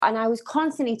And I was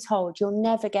constantly told, you'll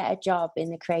never get a job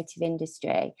in the creative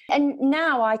industry. And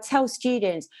now I tell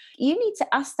students, you need to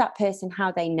ask that person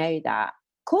how they know that.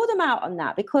 Call them out on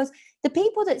that, because the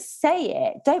people that say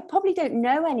it probably don't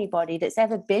know anybody that's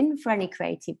ever been for any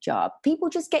creative job. People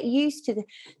just get used to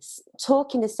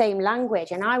talking the same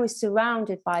language. And I was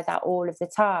surrounded by that all of the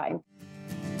time.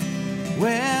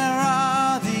 Where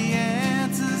are the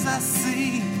answers I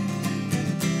see?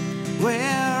 Where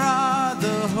are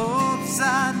the hopes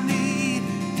I need?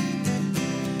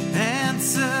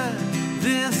 Answer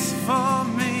this for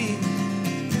me.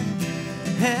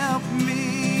 Help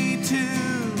me to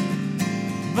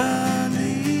believe.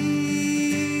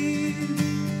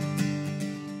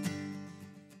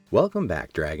 Welcome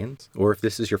back, Dragons. Or if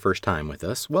this is your first time with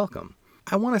us, welcome.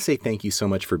 I want to say thank you so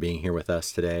much for being here with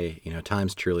us today. You know,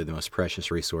 time's truly the most precious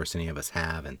resource any of us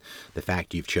have, and the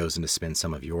fact you've chosen to spend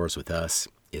some of yours with us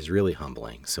is really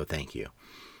humbling, so thank you.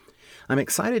 I'm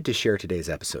excited to share today's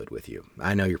episode with you.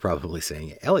 I know you're probably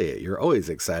saying, Elliot, you're always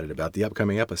excited about the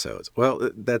upcoming episodes.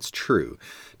 Well, that's true.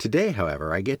 Today,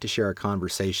 however, I get to share a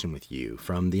conversation with you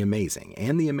from the amazing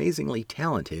and the amazingly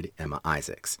talented Emma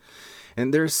Isaacs.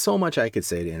 And there's so much I could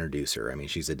say to introduce her. I mean,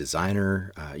 she's a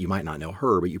designer. You might not know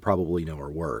her, but you probably know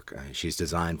her work. She's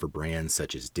designed for brands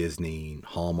such as Disney,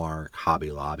 Hallmark,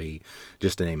 Hobby Lobby,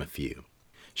 just to name a few.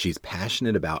 She's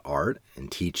passionate about art and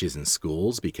teaches in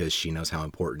schools because she knows how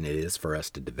important it is for us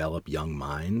to develop young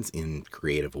minds in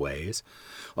creative ways.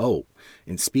 Oh,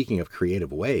 and speaking of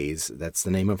creative ways, that's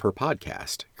the name of her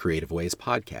podcast, Creative Ways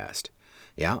Podcast.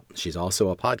 Yeah, she's also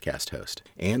a podcast host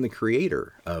and the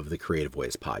creator of the Creative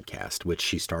Ways Podcast, which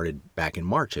she started back in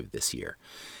March of this year.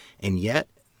 And yet,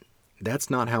 that's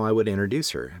not how I would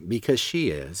introduce her, because she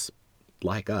is,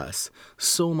 like us,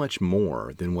 so much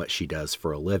more than what she does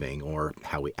for a living or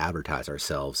how we advertise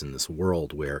ourselves in this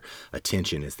world where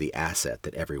attention is the asset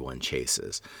that everyone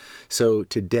chases. So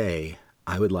today,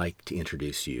 I would like to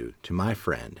introduce you to my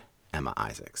friend, Emma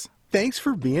Isaacs. Thanks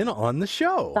for being on the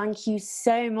show. Thank you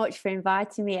so much for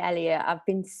inviting me, Elliot. I've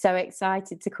been so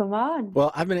excited to come on.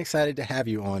 Well, I've been excited to have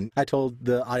you on. I told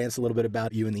the audience a little bit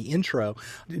about you in the intro.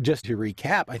 Just to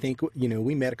recap, I think,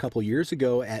 we met a couple years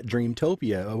ago at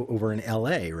Dreamtopia over in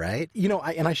LA, right?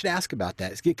 And I should ask about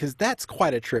that because that's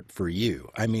quite a trip for you.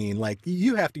 I mean, like,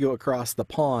 you have to go across the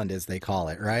pond, as they call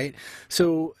it, right?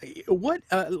 So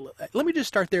let me just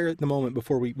start there at the moment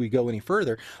before we go any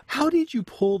further. How did you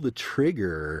pull the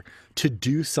trigger to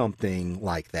do something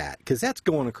like that? Because that's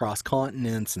going across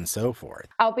continents and so forth.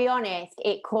 I'll be honest,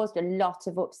 it caused a lot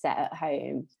of upset at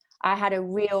home. I had a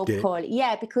real pull.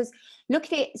 Yeah, because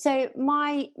look at it. So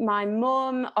my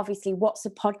mum, obviously, what's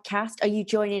a podcast? Are you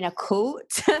joining a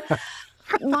cult?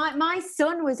 My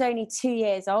son was only 2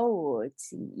 years old.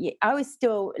 I was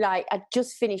still I'd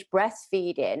just finished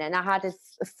breastfeeding, and I had a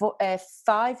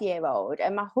 5-year-old,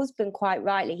 and my husband, quite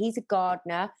rightly, he's a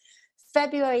gardener.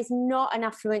 February is not an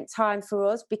affluent time for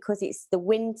us because it's the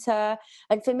winter.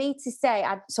 And for me to say,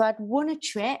 I'd won a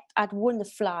trip, I'd won the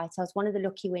flight. I was one of the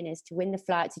lucky winners to win the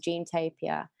flight to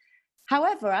Dreamtopia.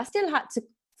 However, I still had to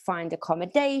find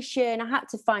accommodation. I had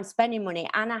to find spending money,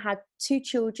 and I had 2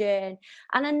 children.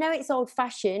 And I know it's old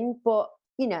fashioned, but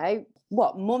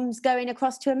mum's going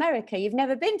across to America. You've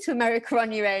never been to America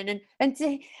on your own, and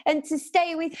to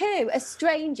stay with who? A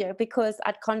stranger, because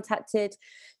I'd contacted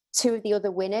 2 of the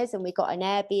other winners and we got an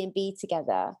Airbnb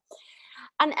together.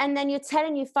 And then you're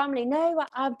telling your family, no,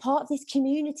 I'm part of this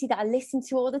community that I listen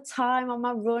to all the time on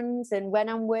my runs and when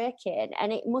I'm working.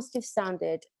 And it must have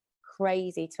sounded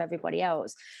crazy to everybody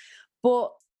else.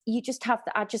 But I just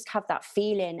have that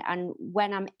feeling. And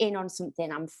when I'm in on something,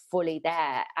 I'm fully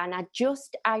there. And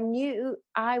I knew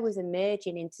I was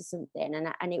emerging into something,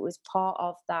 and it was part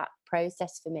of that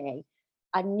process for me.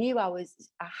 I knew I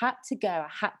had to go, I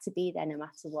had to be there no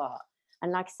matter what.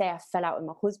 And like I say, I fell out with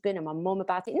my husband and my mum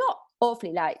about it. Not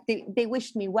awfully, they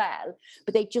wished me well,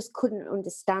 but they just couldn't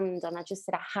understand. And I just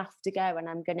said, I have to go, and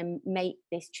I'm going to make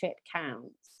this trip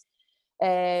count.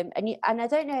 And I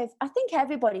don't know I think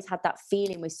everybody's had that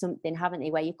feeling with something, haven't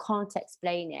they, where you can't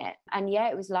explain it. And yeah,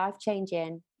 it was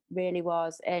life-changing. Really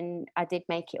was. And I did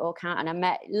make it all count, and I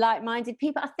met like-minded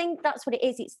people. I think that's what it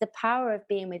is. It's the power of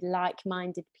being with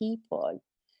like-minded people,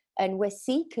 and we're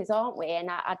seekers, aren't we? And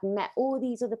I'd met all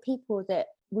these other people that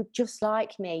were just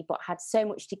like me but had so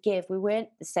much to give. We weren't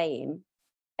the same.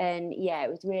 And yeah, it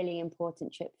was a really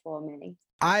important trip for me.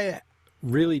 I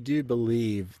really do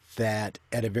believe that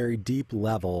at a very deep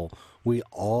level, we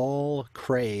all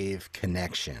crave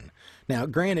connection. Now,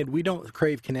 granted, we don't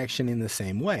crave connection in the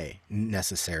same way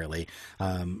necessarily.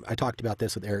 I talked about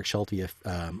this with Eric Schulte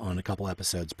on a couple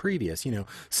episodes previous.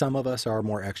 Some of us are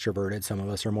more extroverted, some of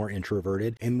us are more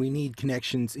introverted, and we need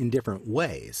connections in different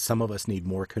ways. Some of us need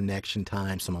more connection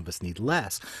time, some of us need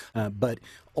less. But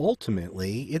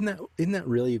ultimately, isn't that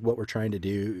really what we're trying to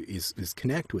do is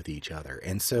connect with each other?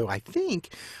 And so I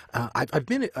think I've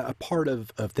been a part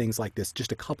of things like this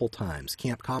just a couple times.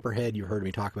 Camp Copperhead, you heard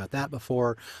me talk about that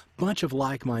before. Bunch of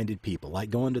like-minded people, like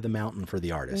going to the mountain for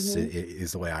the artists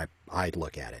is the way I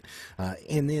look at it.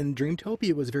 And then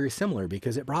Dreamtopia was very similar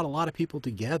because it brought a lot of people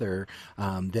together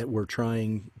that were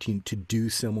trying to do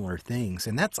similar things.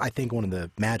 And that's, I think, one of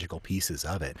the magical pieces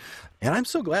of it. And I'm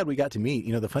so glad we got to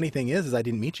meet. The funny thing is I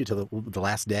didn't meet you till the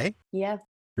last day. Yeah.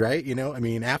 Right?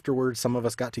 Afterwards, some of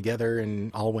us got together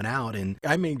and all went out, and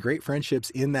I made great friendships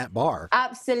in that bar.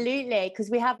 Absolutely,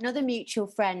 because we have another mutual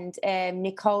friend,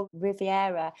 Nicole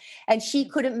Riviera, and she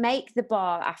couldn't make the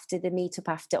bar after the meetup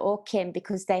after, or Kim,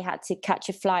 because they had to catch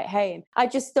a flight home. I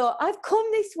just thought, I've come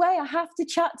this way, I have to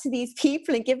chat to these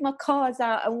people and give my cards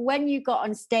out. And when you got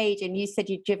on stage and you said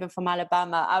you'd driven from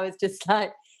Alabama, I was just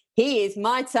like, he is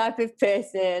my type of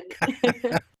person.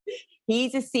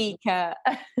 He's a seeker.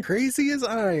 Crazy as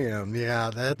I am.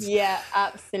 Yeah, Yeah,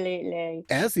 absolutely.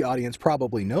 As the audience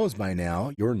probably knows by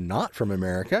now, you're not from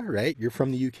America, right? You're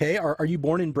from the UK. Are you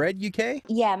born and bred UK?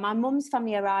 Yeah, my mum's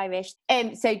family are Irish.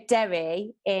 So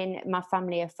Derry, my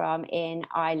family are from in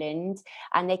Ireland,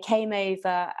 and they came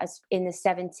over in the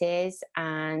 70s,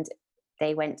 and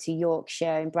they went to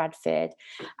Yorkshire and Bradford.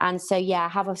 And so, yeah, I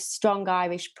have a strong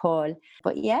Irish pull.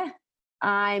 But yeah,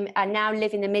 I now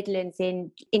live in the Midlands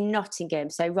in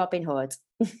Nottingham, so Robin Hood.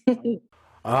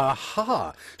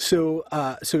 Aha. So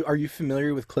are you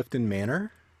familiar with Clifton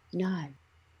Manor? No.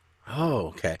 Oh,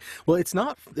 okay. Well, it's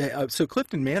not. So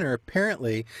Clifton Manor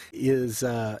apparently is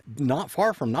not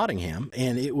far from Nottingham,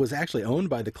 and it was actually owned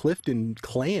by the Clifton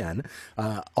clan.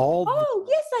 Yes,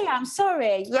 I am.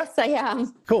 Sorry. Yes, I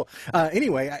am. Cool.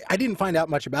 Anyway, I didn't find out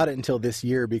much about it until this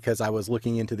year because I was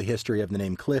looking into the history of the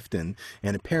name Clifton,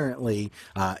 and apparently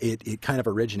it kind of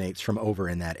originates from over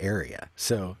in that area.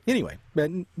 So anyway,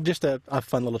 just a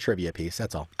fun little trivia piece.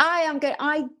 That's all.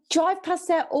 I drive past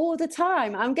there all the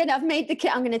time. I'm going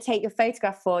to take your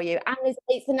photograph for you. And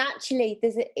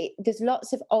there's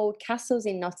lots of old castles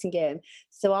in Nottingham.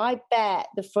 So I bet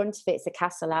the front of it's a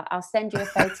castle. I'll send you a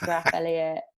photograph,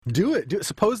 Elliot. Do it.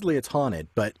 Supposedly it's haunted,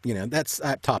 but that's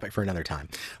a topic for another time,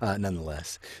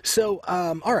 nonetheless. So,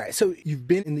 all right. So you've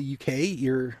been in the UK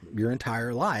your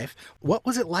entire life. What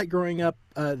was it like growing up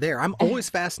there? I'm always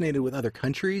fascinated with other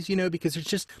countries,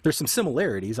 because there's some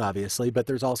similarities, obviously, but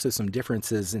there's also some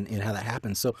differences in how that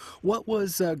happens. So what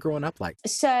was growing up like?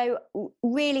 So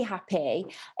really happy.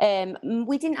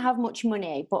 We didn't have much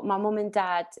money, but my mum and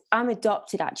dad, I'm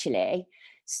adopted actually.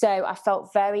 So I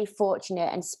felt very fortunate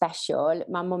and special.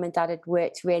 My mum and dad had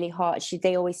worked really hard.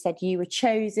 They always said you were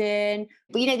chosen.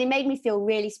 But, they made me feel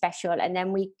really special. And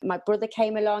then my brother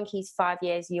came along. He's 5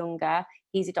 years younger.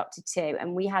 He's adopted too.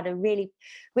 And we had a really,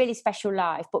 really special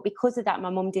life. But because of that,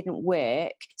 my mum didn't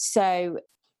work. So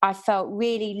I felt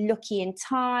really lucky in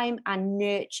time and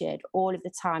nurtured all of the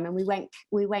time. And we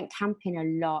went camping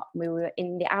a lot. We were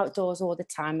in the outdoors all the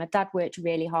time. My dad worked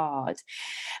really hard.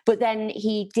 But then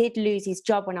he did lose his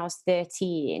job when I was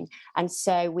 13. And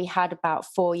so we had about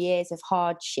 4 years of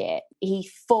hardship. He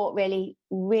fought really,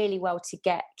 really well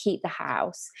to keep the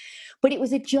house. But it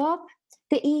was a job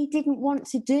that he didn't want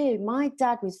to do. My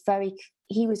dad was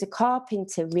he was a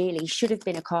carpenter, really. He should have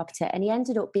been a carpenter, and he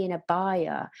ended up being a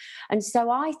buyer. And so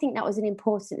I think that was an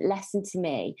important lesson to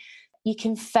me. You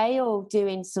can fail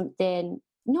doing something,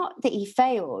 not that he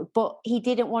failed, but he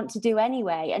didn't want to do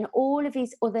anyway. And all of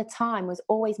his other time was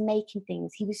always making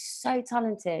things. He was so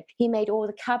talented. He made all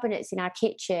the cabinets in our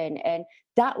kitchen, and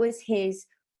that was his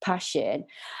passion.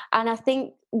 And I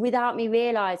think without me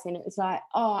realizing, it was like,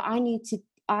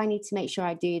 I need to make sure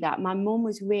I do that. My mum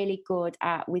was really good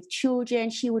with children.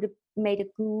 She would have made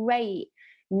a great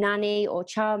nanny or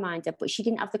childminder, but she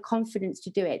didn't have the confidence to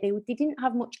do it. They didn't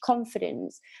have much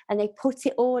confidence, and they put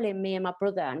it all in me and my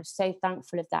brother. I'm so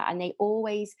thankful of that. And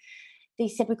they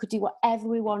said we could do whatever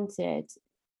we wanted.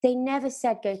 They never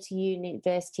said go to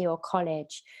university or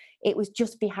college. It was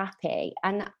just be happy.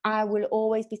 And I will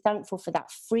always be thankful for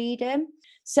that freedom.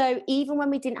 So even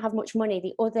when we didn't have much money,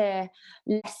 the other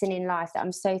lesson in life that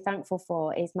I'm so thankful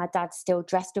for is my dad still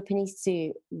dressed up in his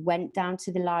suit, went down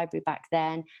to the library back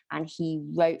then, and he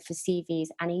wrote for CVs,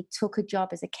 and he took a job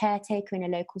as a caretaker in a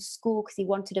local school because he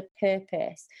wanted a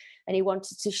purpose, and he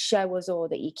wanted to show us all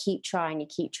that you keep trying.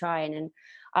 And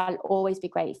I'll always be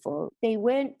grateful. They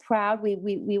weren't proud.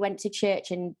 We went to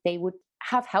church and they would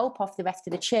have help off the rest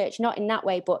of the church, not in that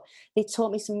way, but they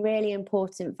taught me some really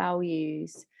important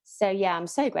values. So yeah, I'm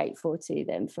so grateful to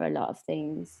them for a lot of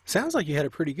things. Sounds like you had a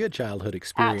pretty good childhood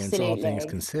experience, Absolutely. all things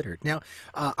considered. Now,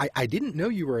 I didn't know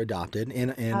you were adopted,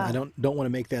 and I don't want to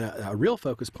make that a real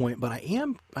focus point, but I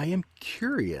am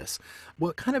curious.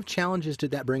 What kind of challenges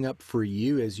did that bring up for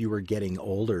you as you were getting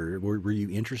older? Were you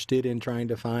interested in trying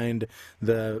to find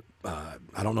the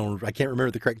I don't know, I can't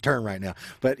remember the correct term right now,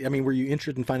 but I mean, were you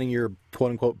interested in finding your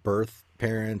quote unquote birth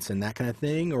parents and that kind of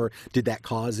thing, or did that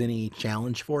cause any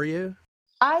challenge for you?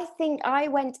 I think I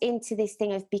went into this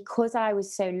thing of, because I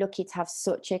was so lucky to have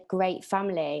such a great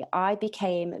family, I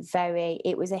became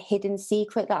it was a hidden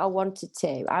secret that I wanted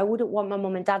to. I wouldn't want my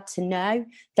mum and dad to know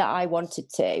that I wanted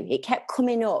to. It kept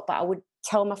coming up, but I would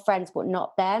tell my friends, but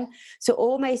not them. So it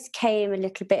almost came a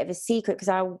little bit of a secret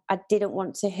because I didn't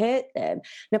want to hurt them.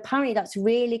 And apparently that's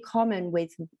really common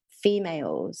with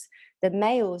females. The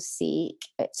males seek.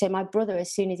 So my brother,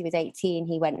 as soon as he was 18,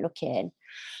 he went looking.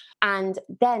 And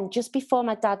then just before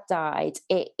my dad died,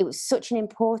 it was such an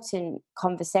important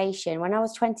conversation. When I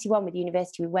was 21 with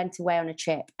university, we went away on a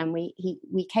trip and we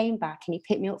came back and he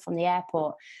picked me up from the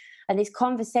airport. And this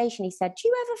conversation, he said, do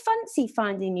you ever fancy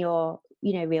finding your,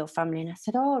 real family? And I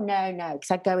said, oh, no, because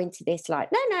I go into this like,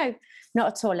 no,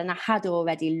 not at all. And I had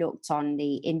already looked on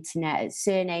the internet at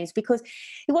surnames because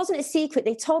it wasn't a secret.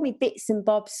 They told me bits and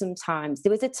bobs sometimes.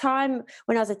 There was a time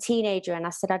when I was a teenager and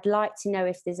I said, I'd like to know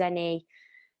if there's any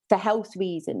for health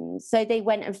reasons. So they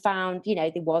went and found,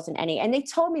 there wasn't any. And they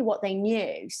told me what they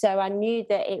knew. So I knew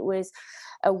that it was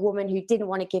a woman who didn't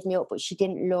want to give me up, but she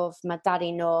didn't love my dad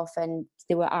enough, and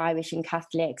they were Irish and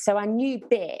Catholic. So I knew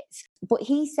bits. But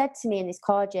he said to me in this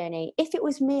car journey, if it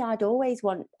was me, I'd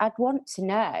want to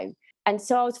know. And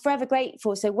so I was forever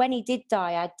grateful. So when he did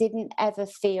die, I didn't ever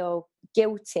feel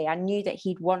guilty. I knew that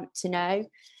he'd want to know.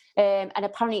 And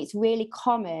apparently it's really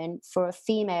common for a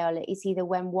female. It's either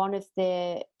when one of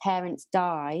the parents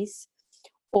dies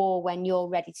or when you're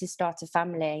ready to start a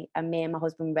family, and me and my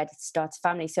husband were ready to start a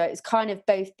family. So it was kind of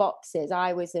both boxes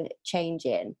I was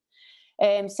changing.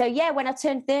 So yeah, when I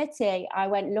turned 30, I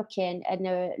went looking, and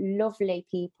there were lovely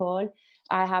people.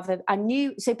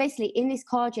 So basically in this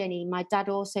car journey, my dad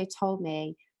also told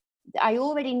me, I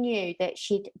already knew that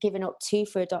she'd given up 2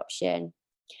 for adoption.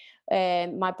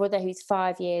 My brother, who's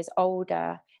 5 years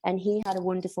older, and he had a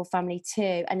wonderful family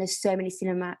too. And there's so many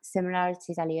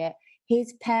similarities, Elliot.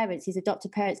 His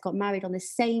adopted parents got married on the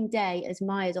same day as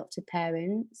my adopted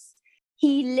parents.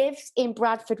 He lives in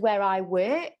Bradford where I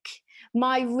work.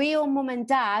 My real mum and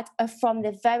dad are from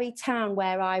the very town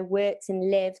where I worked and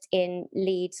lived in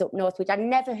Leeds up north, which I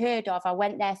never heard of. I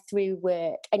went there through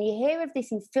work. And you hear of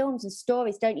this in films and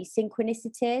stories, don't you?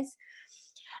 Synchronicities.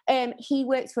 He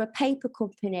worked for a paper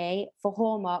company for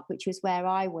Hallmark, which was where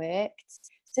I worked.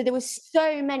 So there were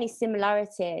so many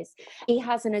similarities. He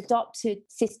has an adopted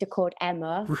sister called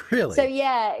Emma. Really? So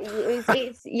yeah,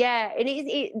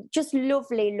 it's just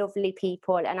lovely, lovely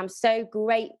people. And I'm so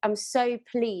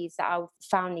pleased that I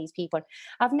found these people.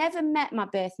 I've never met my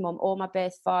birth mum or my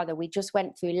birth father. We just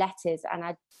went through letters,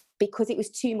 and because it was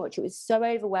too much, it was so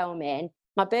overwhelming.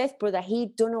 My birth brother,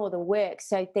 he'd done all the work,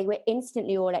 so they were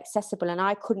instantly all accessible, and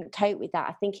I couldn't cope with that.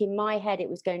 I think in my head it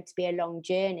was going to be a long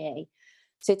journey.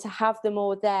 So to have them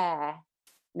all there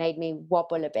made me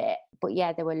wobble a bit. But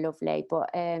yeah, they were lovely. But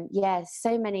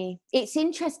so many. It's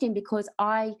interesting because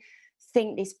I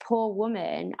think this poor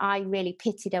woman, I really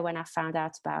pitied her when I found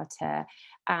out about her.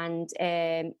 And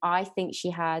I think she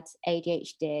had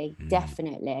ADHD,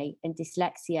 definitely, and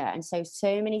dyslexia. And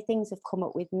so many things have come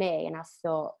up with me, and I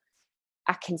thought,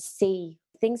 I can see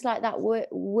things like that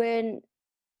weren't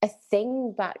a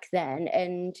thing back then.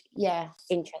 And yeah,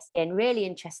 interesting, really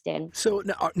interesting. So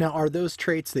now are those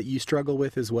traits that you struggle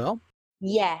with as well?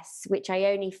 Yes, which I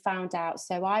only found out.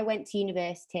 So I went to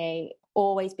university,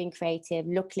 always been creative.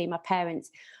 Luckily, my parents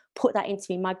put that into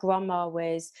me. My grandma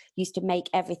used to make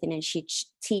everything, and she'd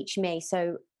teach me.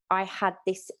 So I had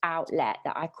this outlet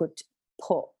that I could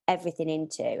put everything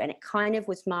into. And it kind of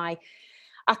was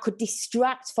I could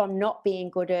distract from not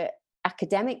being good at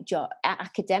academic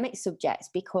subjects,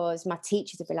 because my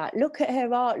teachers would be like, look at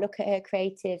her art, look at her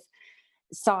creative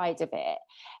side of it.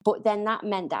 But then that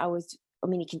meant that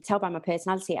you can tell by my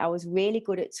personality, I was really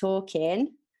good at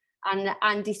talking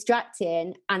and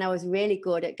distracting, and I was really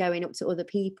good at going up to other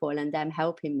people and them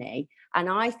helping me. And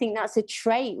I think that's a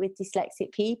trait with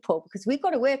dyslexic people, because we've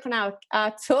got to work on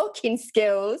our talking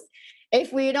skills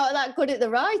if we're not that good at the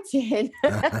writing.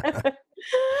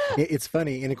 It's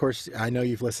funny, and of course, I know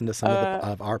you've listened to some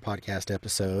of our podcast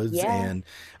episodes, Yeah. and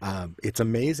it's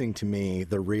amazing to me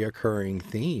the reoccurring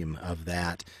theme of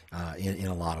that in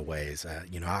a lot of ways.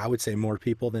 I would say more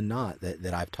people than not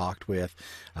that I've talked with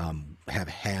have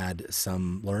had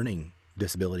some learning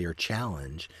disability or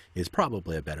challenge is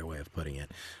probably a better way of putting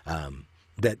it.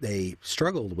 That they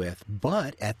struggled with,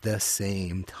 but at the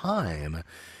same time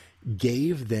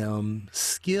gave them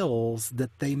skills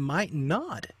that they might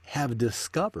not have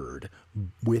discovered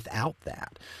without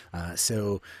that.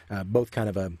 So both kind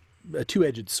of a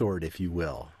two-edged sword, if you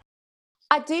will.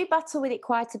 I do battle with it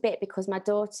quite a bit because my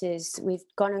daughter's, we've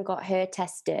gone and got her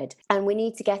tested, and we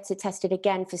need to get her tested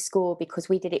again for school because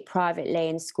we did it privately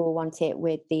and school want it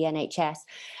with the NHS.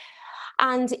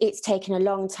 And it's taken a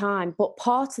long time. But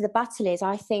part of the battle is,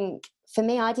 I think, for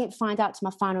me, I didn't find out to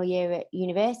my final year at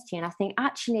university. And I think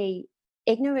actually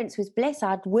ignorance was bliss.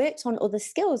 I'd worked on other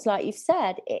skills, like you've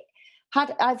said.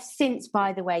 I've since,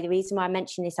 by the way, the reason why I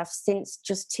mention this, I've since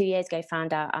just 2 years ago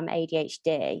found out I'm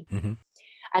ADHD. Mm-hmm.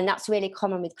 And that's really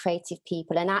common with creative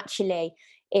people. And actually,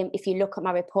 if you look at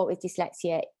my report with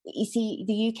dyslexia, you see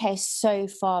the UK is so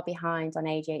far behind on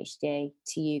ADHD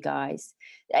to you guys.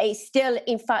 It's still,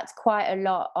 in fact, quite a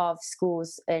lot of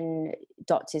schools and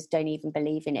doctors don't even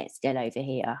believe in it still over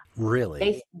here.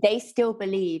 Really? They still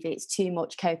believe it's too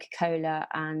much Coca-Cola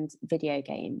and video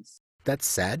games. That's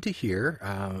sad to hear,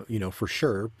 for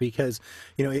sure, because,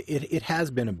 it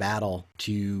has been a battle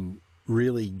to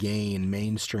really gain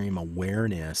mainstream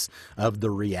awareness of the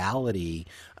reality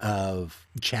of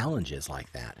challenges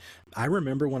like that. I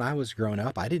remember when I was growing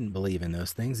up, I didn't believe in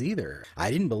those things either. I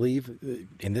didn't believe,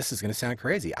 and this is going to sound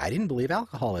crazy, I didn't believe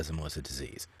alcoholism was a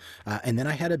disease. And then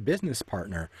I had a business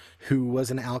partner who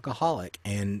was an alcoholic,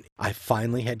 and I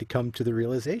finally had to come to the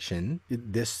realization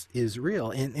this is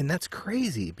real. And that's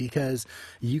crazy because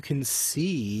you can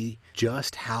see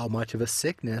just how much of a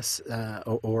sickness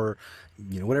or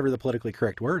whatever the politically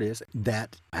correct word is,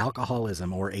 that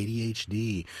alcoholism or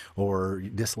ADHD or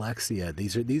dyslexia,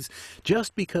 these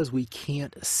just because we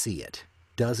can't see it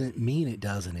doesn't mean it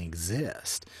doesn't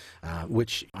exist,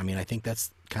 which, I think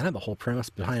that's kind of the whole premise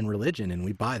behind religion, and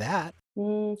we buy that.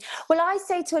 Well, I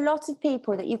say to a lot of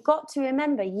people that you've got to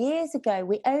remember, years ago,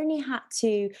 we only had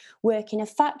to work in a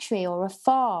factory or a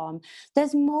farm.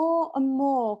 There's more and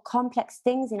more complex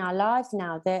things in our lives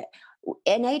now that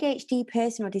an ADHD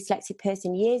person or dyslexic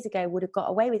person years ago would have got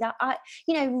away with that.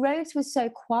 Roads were so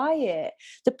quiet.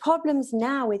 The problems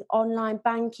now with online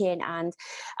banking and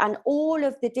all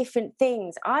of the different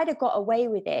things, I'd have got away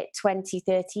with it 20,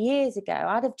 30 years ago.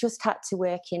 I'd have just had to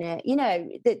work in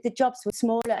the jobs were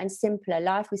smaller and simpler.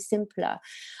 Life was simpler.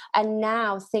 And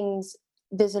now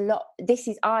there's a lot. This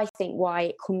is, I think, why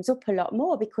it comes up a lot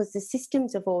more, because the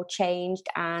systems have all changed,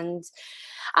 and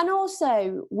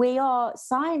also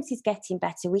science is getting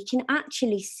better. We can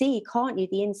actually see, can't you,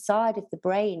 the inside of the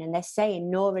brain, and they're saying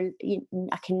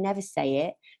I can never say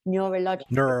it,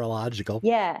 neurological.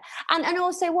 Yeah. And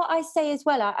also what I say as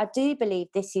well, I do believe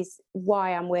this is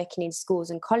why I'm working in schools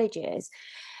and colleges,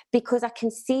 because I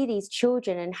can see these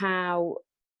children and how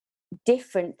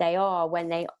different they are when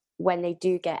they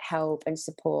do get help and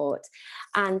support.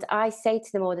 And I say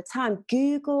to them all the time,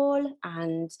 Google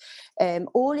and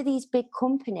all of these big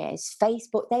companies,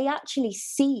 Facebook, they actually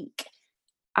seek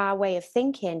our way of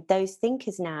thinking, those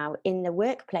thinkers now in the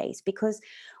workplace, because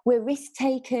we're risk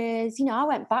takers. I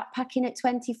went backpacking at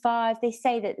 25. They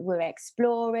say that we're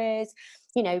explorers,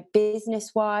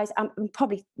 business wise. I'm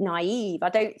probably naive. I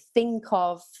don't think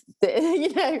of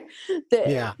the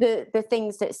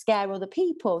things that scare other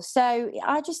people. So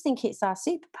I just think it's our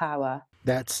superpower.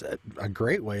 That's a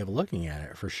great way of looking at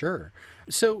it, for sure.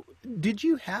 So did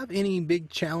you have any big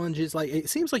challenges? Like, it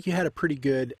seems like you had a pretty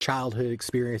good childhood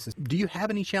experience. Do you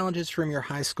have any challenges from your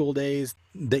high school days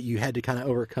that you had to kind of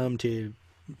overcome to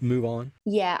move on?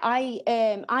 Yeah,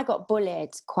 I got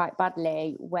bullied quite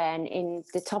badly when in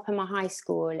the top of my high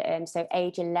school, so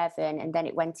age 11, and then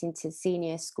it went into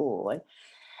senior school.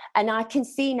 And I can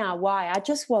see now why. I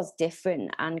just was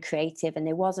different and creative, and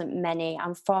there wasn't many.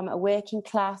 I'm from a working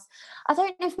class. I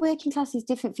don't know if working class is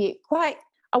different for you.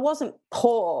 I wasn't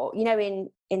poor,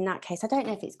 in that case. I don't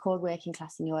know if it's called working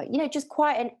class in Europe. Just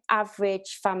quite an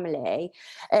average family.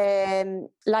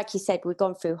 Like you said, we've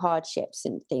gone through hardships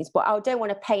and things, but I don't want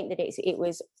to paint that it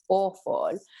was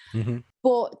awful. Mm-hmm.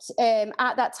 But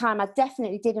at that time, I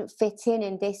definitely didn't fit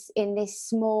in this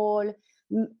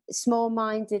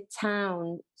small-minded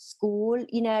town school.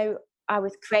 I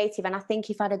was creative, and I think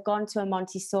if I'd have gone to a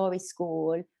Montessori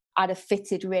school, I'd have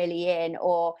fitted really in.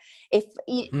 Or if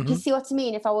you see what I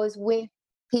mean, if I was with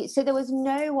So there was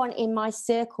no one in my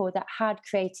circle that had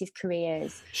creative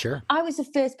careers. Sure. I was the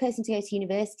first person to go to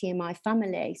university in my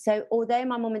family. So although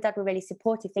my mum and dad were really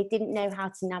supportive, they didn't know how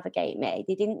to navigate me.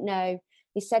 They didn't know,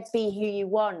 they said, be who you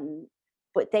want,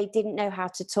 but they didn't know how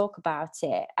to talk about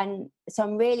it. And so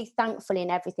I'm really thankful in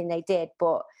everything they did.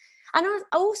 And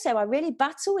I really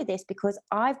battle with this because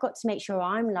I've got to make sure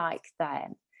I'm like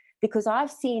them, because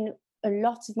I've seen a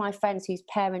lot of my friends whose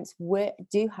parents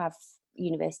do have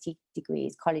university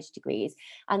degrees, college degrees,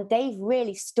 and they've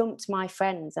really stumped my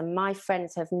friends, and my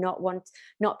friends have not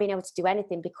been able to do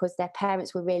anything because their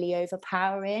parents were really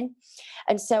overpowering.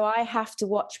 And so I have to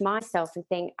watch myself and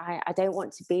think, I don't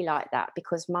want to be like that,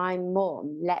 because my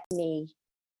mum let me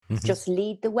just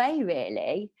lead the way,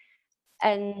 really.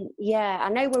 And yeah, I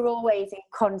know we're always in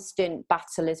constant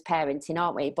battle as parenting,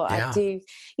 aren't we? But I do,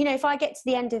 if I get to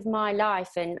the end of my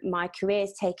life and my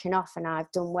career's taken off and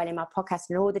I've done well in my podcast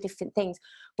and all the different things,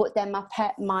 but then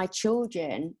my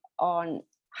children aren't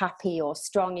happy or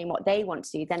strong in what they want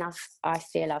to do, then I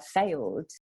feel I've failed.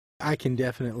 I can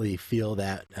definitely feel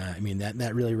that.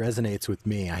 That really resonates with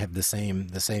me. I have the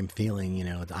same feeling.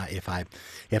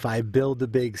 If I build the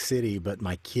big city, but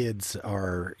my kids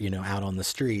are out on the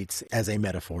streets, as a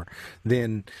metaphor,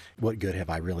 then what good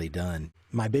have I really done?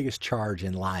 My biggest charge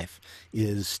in life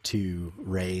is to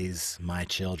raise my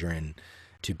children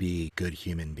to be good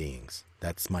human beings.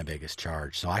 That's my biggest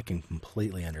charge. So I can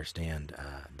completely understand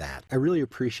that. I really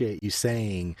appreciate you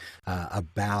saying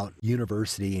about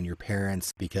university and your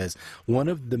parents, because one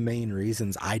of the main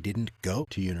reasons I didn't go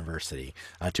to university,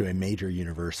 to a major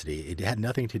university, it had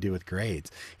nothing to do with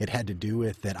grades. It had to do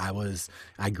with that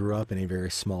I grew up in a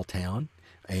very small town,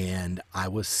 and I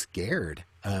was scared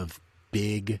of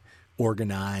big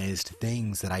organized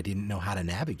things that I didn't know how to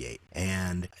navigate.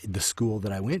 And the school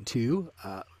that I went to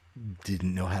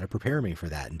didn't know how to prepare me for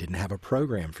that and didn't have a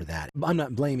program for that. I'm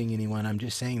not blaming anyone. I'm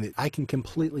just saying that I can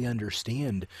completely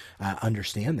understand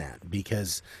that,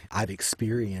 because I've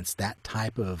experienced that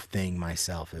type of thing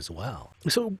myself as well.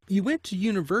 So you went to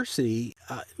university.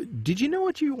 Did you know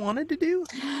what you wanted to do?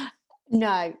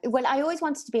 No. Well, I always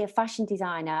wanted to be a fashion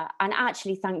designer, and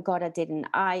actually, thank God I didn't.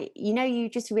 You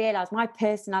just realize my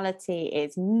personality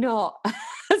is not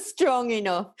strong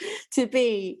enough to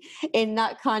be in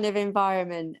that kind of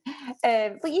environment.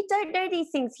 But you don't know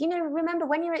these things. Remember,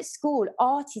 when you're at school,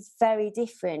 art is very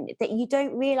different. That you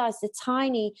don't realize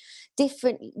the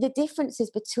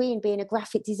differences between being a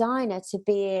graphic designer to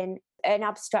being an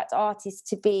abstract artist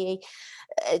to being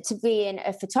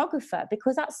a photographer,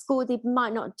 because at school they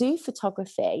might not do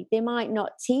photography, they might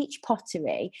not teach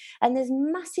pottery, and there's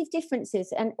massive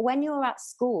differences. And when you're at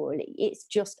school, it's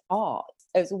just art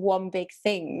as one big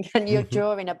thing, and you're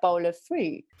drawing a bowl of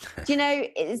fruit. You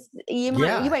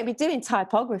won't be doing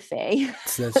typography.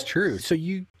 That's true. So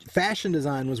fashion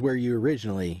design was where you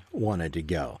originally wanted to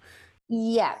go.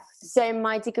 Yeah. So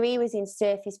my degree was in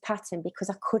surface pattern because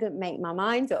I couldn't make my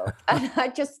mind up. And I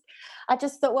just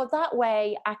thought, well, that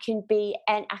way I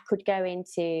could go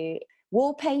into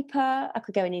wallpaper, I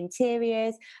could go in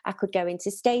interiors, I could go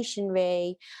into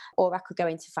stationery, or I could go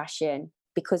into fashion.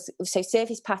 So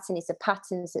surface pattern is the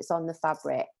patterns that's on the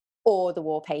fabric or the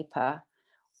wallpaper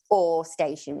or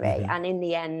stationery. And in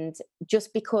the end,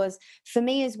 just because for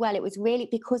me as well, it was really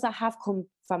because I have come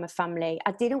from a family,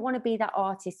 I didn't want to be that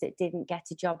artist that didn't get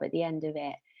a job at the end of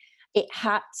it. It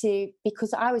had to,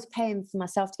 because I was paying for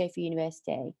myself to go for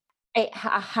university, I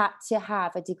had to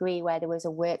have a degree where there was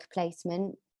a work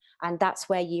placement, and that's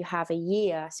where you have a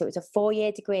year. So it was a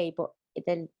 4-year degree, but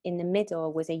in the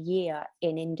middle was a year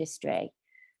in industry.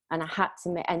 And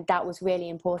and that was really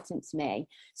important to me.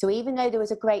 So even though there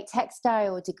was a great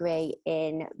textile degree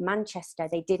in Manchester,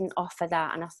 they didn't offer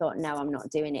that. And I thought, no, I'm not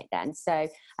doing it then. I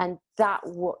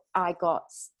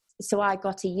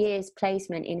got a year's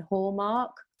placement in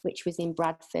Hallmark, which was in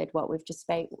Bradford,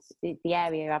 the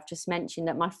area I've just mentioned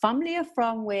that my family are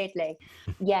from, weirdly.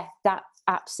 Yeah, that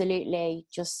absolutely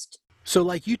just... So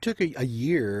like you took a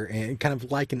year and kind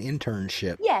of like an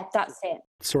internship. Yeah, that's it.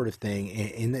 Sort of thing,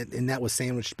 and that was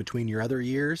sandwiched between your other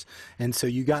years, and so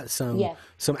you got some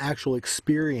actual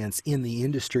experience in the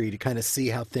industry to kind of see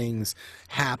how things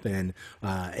happen,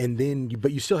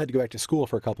 but you still had to go back to school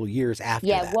for a couple of years after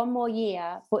that. Yeah, 1 more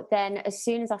year, but then as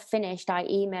soon as I finished, I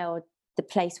emailed the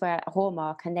place where at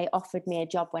Hallmark, and they offered me a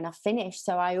job when I finished.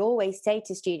 So I always say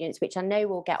to students, which I know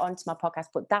will get onto my podcast,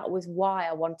 but that was why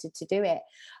I wanted to do it.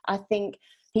 I think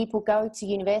people go to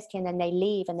university and then they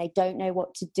leave and they don't know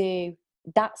what to do.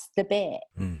 That's the bit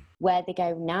where they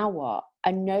go, now what?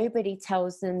 And nobody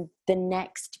tells them the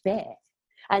next bit.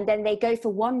 And then they go for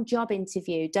one job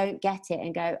interview, don't get it,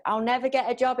 and go, I'll never get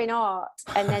a job in art.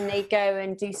 And then they go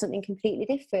and do something completely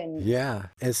different. Yeah.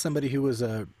 As somebody who was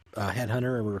a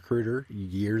headhunter and recruiter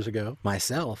years ago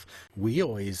myself, we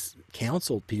always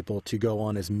counseled people to go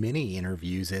on as many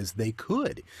interviews as they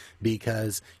could,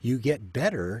 because you get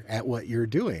better at what you're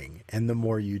doing, and the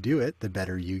more you do it, the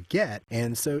better you get.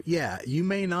 And so, yeah, you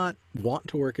may not want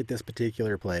to work at this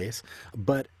particular place,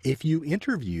 but if you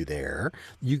interview there,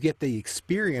 you get the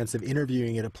experience of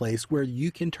interviewing at a place where you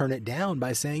can turn it down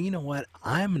by saying, you know what,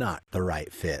 I'm not the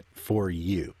right fit for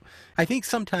you. I think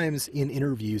sometimes in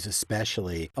interviews,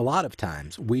 especially, a lot of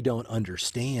times we don't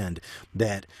understand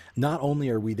that not only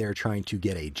are we there trying to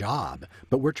get a job,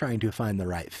 but we're trying to find the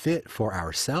right fit for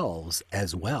ourselves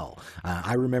as well.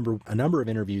 I remember a number of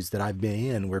interviews that I've been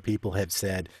in where people have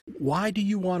said, why do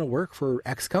you want to work for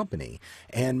X company?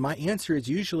 And my answer is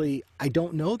usually, I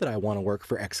don't know that I want to work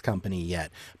for X company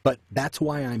yet, but that's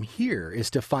why I'm here, is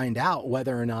to find out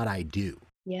whether or not I do.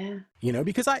 Yeah. You know,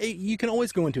 because you can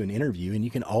always go into an interview and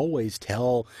you can always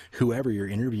tell whoever you're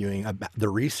interviewing about the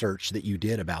research that you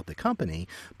did about the company,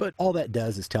 but all that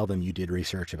does is tell them you did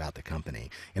research about the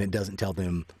company, and it doesn't tell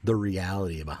them the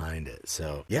reality behind it.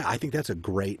 So, yeah, I think that's a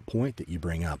great point that you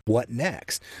bring up. What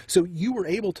next? So you were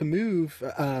able to move.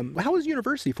 How was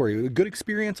university for you? A good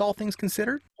experience, all things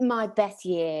considered? My best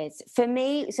years. For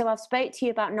me, so I've spoke to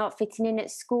you about not fitting in at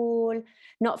school,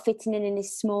 not fitting in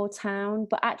this small town,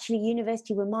 but actually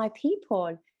university were my people.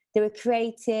 They were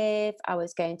creative. I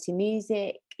was going to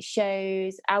music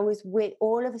shows. I was with,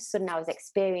 all of a sudden I was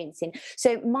experiencing.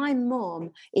 So my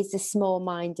mum is the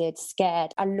small-minded,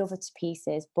 scared. I love her to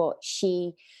pieces, but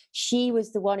she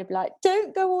was the one who'd be like,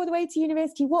 don't go all the way to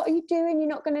university. What are you doing? You're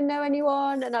not going to know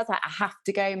anyone. And I was like, I have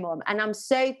to go, Mum. And I'm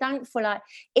so thankful. Like,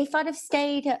 if I'd have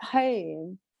stayed at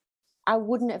home, I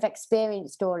wouldn't have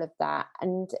experienced all of that.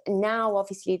 And now,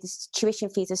 obviously, the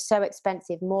tuition fees are so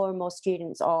expensive. More and more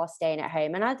students are staying at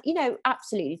home. And I,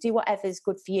 absolutely do whatever's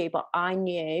good for you. But I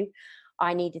knew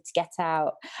I needed to get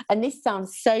out. And this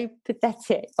sounds so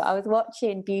pathetic, but I was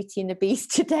watching Beauty and the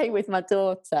Beast today with my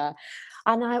daughter.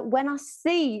 And when I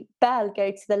see Belle go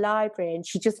to the library and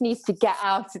she just needs to get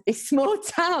out of this small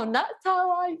town, that's how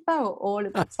I felt all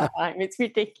of the time. It's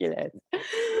ridiculous.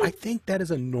 I think that is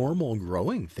a normal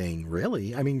growing thing,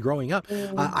 really. I mean, growing up,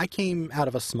 I came out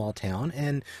of a small town,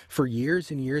 and for years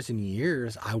and years and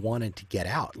years, I wanted to get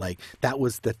out. Like, that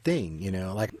was the thing,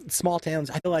 like small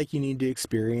towns, I feel like you need to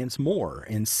experience more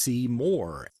and see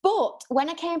more. But when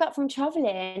I came back from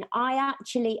traveling, I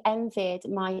actually envied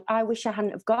I wish I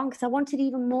hadn't have gone, because I wanted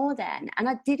even more then. And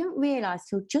I didn't realize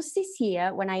till just this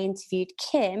year when I interviewed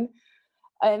Kim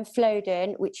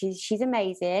Floden, she's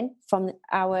amazing, from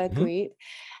our group.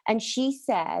 And she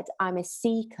said, I'm a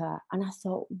seeker. And I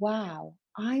thought, wow,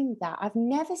 I'm that. I've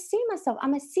never seen myself.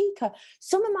 I'm a seeker.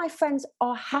 Some of my friends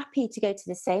are happy to go to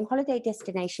the same holiday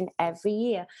destination every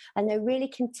year, and they're really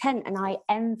content. And I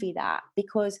envy that,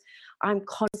 because I'm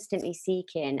constantly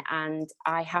seeking, and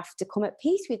I have to come at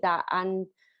peace with that. And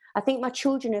I think my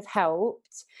children have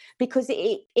helped, because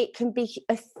it can be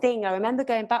a thing. I remember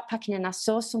going backpacking and I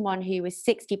saw someone who was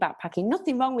 60 backpacking.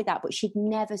 Nothing wrong with that, but she'd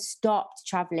never stopped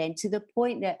traveling, to the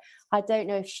point that I don't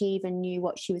know if she even knew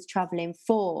what she was traveling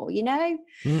for,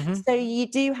 So you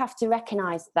do have to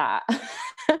recognize that.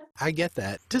 I get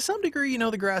that. To some degree,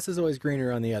 the grass is always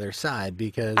greener on the other side,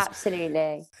 because...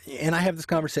 Absolutely. And I have this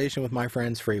conversation with my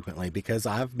friends frequently, because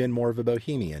I've been more of a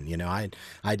bohemian.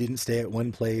 I didn't stay at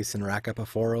one place and rack up a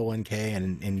 401k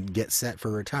and get set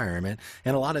for retirement.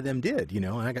 And a lot of them did, and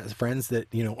I got friends that,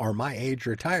 are my age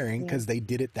retiring because they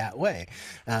did it that way.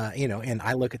 And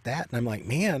I look at that and I'm like,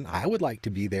 man, I would like to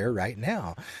be there right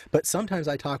now. But sometimes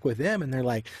I talk with them and they're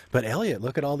like, but Elliot,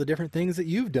 look at all the different things that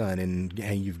you've done and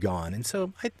you've gone. And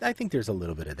so I think there's a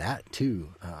little bit of that too,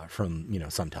 from,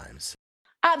 sometimes.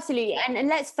 Absolutely. And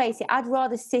let's face it, I'd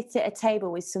rather sit at a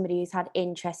table with somebody who's had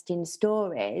interesting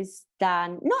stories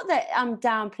than, not that I'm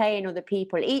downplaying other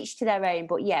people, each to their own,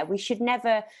 but yeah, we should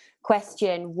never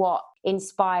question what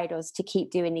inspired us to keep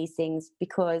doing these things,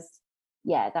 because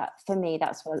that, for me,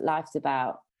 that's what life's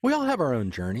about. We all have our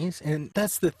own journeys, and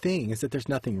that's the thing, is that there's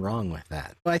nothing wrong with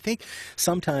that. I think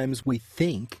sometimes we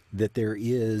think that there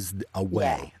is a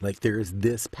way, like there is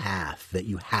this path that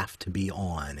you have to be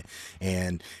on,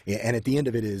 and at the end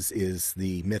of it is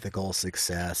the mythical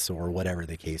success or whatever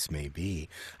the case may be.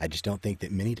 I just don't think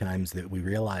that many times that we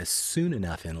realize soon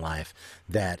enough in life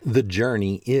that the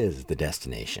journey is the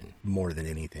destination more than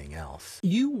anything else.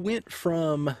 You went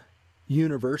from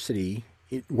university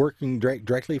working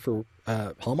directly for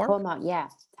Hallmark? Hallmark, yeah.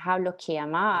 How lucky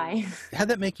am I? How'd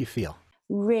that make you feel?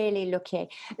 Really lucky.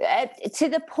 To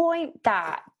the point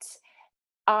that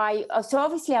so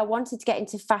obviously I wanted to get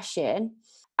into fashion.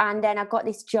 And then I got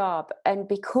this job. And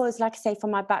because, like I say,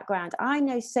 from my background, I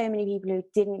know so many people who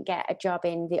didn't get a job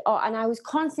in the art. And I was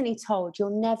constantly told,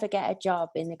 you'll never get a job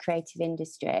in the creative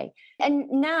industry. And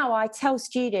now I tell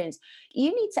students,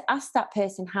 you need to ask that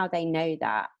person how they know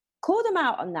that. Call them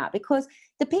out on that, because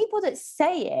the people that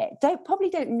say it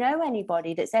probably don't know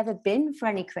anybody that's ever been for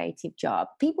any creative job.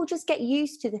 People just get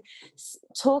used to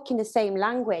talking the same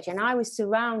language. And I was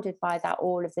surrounded by that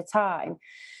all of the time.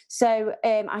 So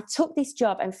I took this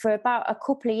job, and for about a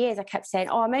couple of years, I kept saying,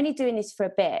 I'm only doing this for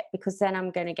a bit because then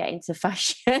I'm going to get into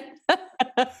fashion.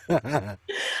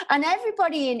 And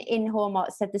everybody in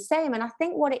Hallmark said the same. And I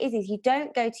think what it is you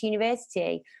don't go to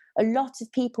university. A lot of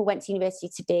people went to university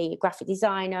to be a graphic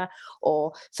designer,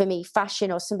 or for me, fashion,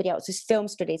 or somebody else was film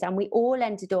studies. And we all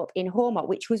ended up in Hallmark,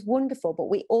 which was wonderful. But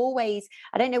we always,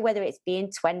 I don't know whether it's being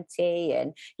 20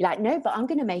 and you're like, no, but I'm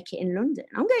going to make it in London.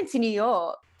 I'm going to New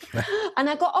York. And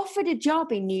I got offered a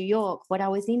job in New York, but I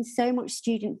was in so much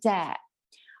student debt,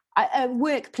 a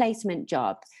work placement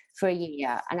job for a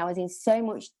year. And I was in so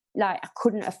much, I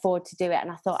couldn't afford to do it.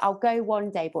 And I thought, I'll go one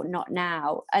day, but not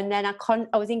now. And then I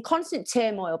was in constant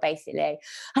turmoil, basically.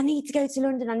 I need to go to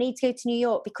London. I need to go to New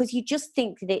York, because you just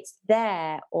think that it's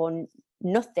there or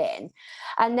nothing.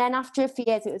 And then after a few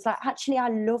years, it was like, actually, I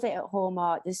love it at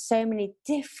Hallmark. There was so many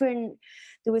different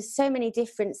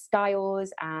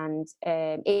styles, and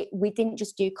we didn't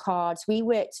just do cards. We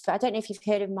worked for, I don't know if you've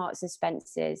heard of Marks and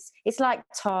Spencer's. It's like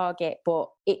Target, but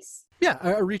it's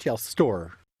a retail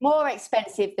store. More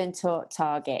expensive than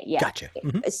Target, yeah. Gotcha.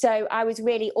 Mm-hmm. So I was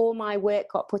really, all my work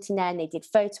got put in there, and they did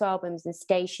photo albums and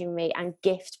stationery and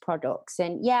gift products.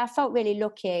 And I felt really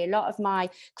lucky. A lot of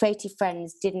my creative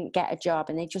friends didn't get a job,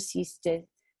 and they just used to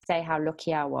say how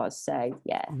lucky I was. So,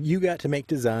 yeah. You got to make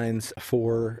designs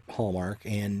for Hallmark,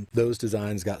 and those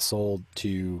designs got sold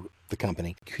to the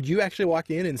company. Could you actually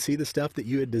walk in and see the stuff that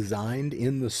you had designed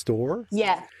in the store?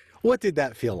 Yeah. What did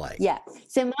that feel like? Yeah.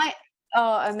 So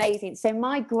amazing. So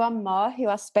my grandma, who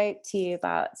I spoke to you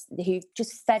about, who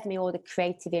just fed me all the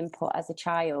creative input as a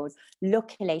child,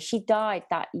 luckily she died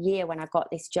that year when I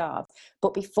got this job.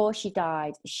 But before she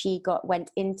died, she went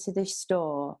into the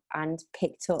store and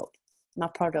picked up my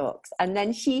products. And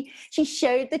then she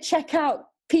showed the checkout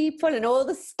people and all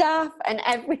the staff and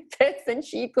every person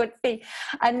she could see.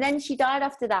 And then she died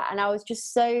after that. And I was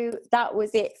just that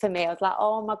was it for me. I was like,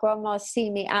 oh, my grandma's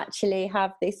seen me actually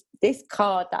have this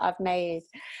card that I've made.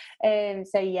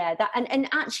 So yeah, that, and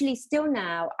actually still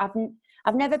now,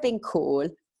 I've never been cool.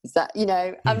 Is that,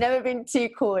 I've never been too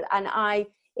cool. And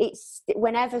it's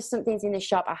whenever something's in the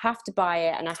shop, I have to buy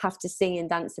it and I have to sing and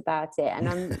dance about it.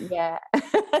 And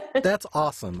That's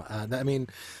awesome. I'm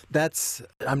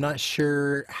not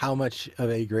sure how much of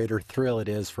a greater thrill it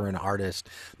is for an artist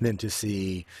than to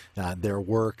see their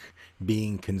work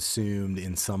being consumed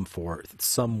in some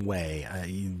way,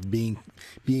 being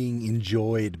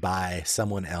enjoyed by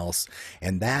someone else.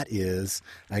 And that is,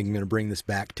 I'm going to bring this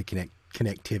back to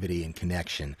connectivity and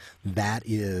connection. That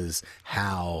is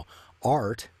how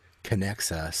art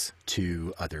connects us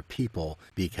to other people,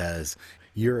 because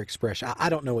your expression, I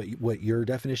don't know what your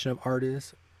definition of art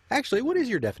is. Actually, what is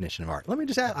your definition of art? Let me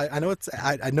just ask. I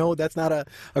know that's not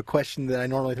a question that I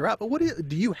normally throw out, but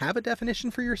do you have a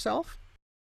definition for yourself?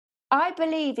 I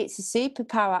believe it's a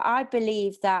superpower. I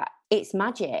believe that it's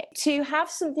magic. To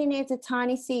have something as a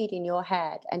tiny seed in your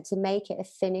head and to make it a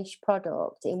finished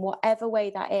product in whatever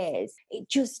way that is,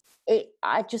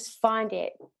 I just find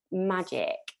it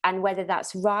magic. And whether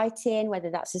that's writing, whether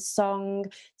that's a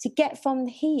song, to get from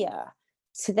here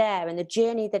to there and the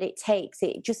journey that it takes,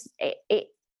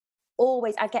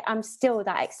 I'm still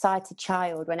that excited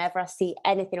child whenever I see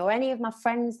anything, or any of my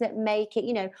friends that make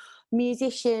it,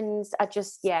 musicians are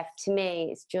just, to me,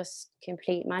 it's just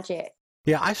complete magic.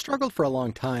 Yeah, I struggled for a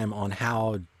long time on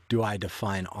how do I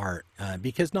define art,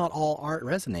 because not all art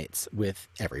resonates with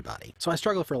everybody. So I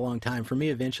struggled for a long time. For me,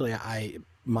 eventually,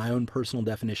 my own personal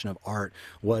definition of art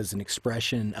was an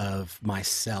expression of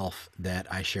myself that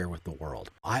I share with the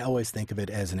world. I always think of it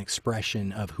as an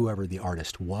expression of whoever the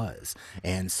artist was.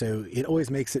 And so it always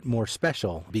makes it more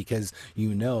special, because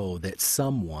you know that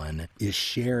someone is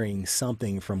sharing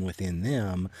something from within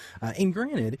them. And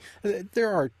granted,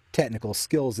 there are technical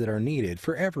skills that are needed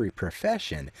for every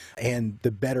profession. And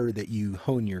the better that you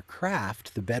hone your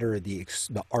craft, the better the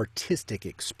artistic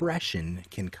expression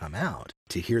can come out.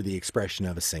 To hear the expression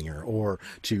of a singer, or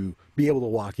to be able to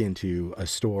walk into a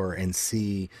store and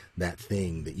see that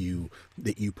thing that you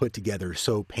put together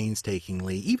so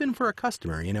painstakingly, even for a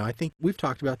customer. I think we've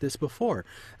talked about this before.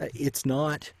 It's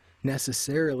not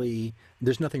necessarily,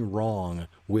 there's nothing wrong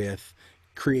with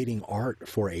creating art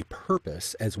for a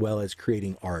purpose as well as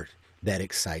creating art that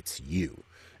excites you.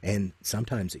 And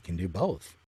sometimes it can do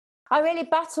both. I really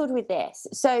battled with this.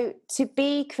 So to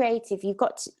be creative,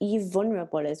 you're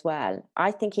vulnerable as well.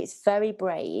 I think it's very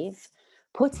brave.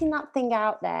 Putting that thing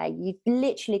out there, you've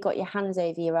literally got your hands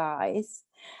over your eyes,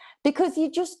 because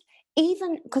you just,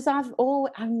 even because I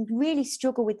really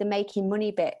struggle with the making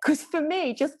money bit, because for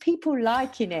me, just people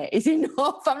liking it is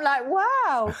enough. I'm like,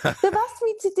 wow, they've asked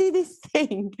me to do this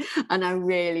thing, and I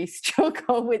really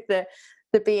struggle with the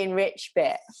being rich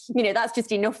bit. You know, that's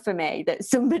just enough for me that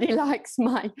somebody likes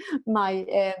my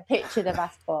picture they've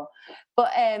asked for.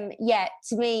 But yeah,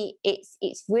 to me,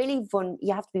 it's really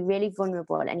you have to be really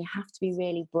vulnerable, and you have to be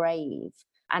really brave.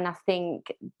 And I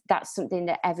think that's something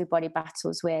that everybody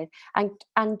battles with,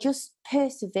 and just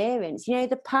perseverance. You know,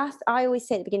 the path, I always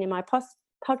say at the beginning of my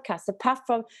podcast, the path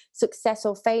from success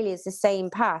or failure is the same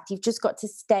path. You've just got to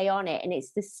stay on it. And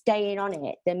it's the staying on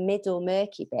it, the middle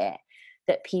murky bit,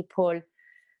 that people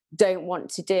don't want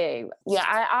to do. Yeah,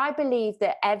 I believe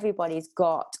that everybody's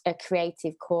got a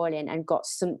creative calling and got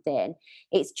something.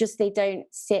 It's just they don't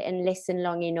sit and listen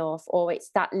long enough, or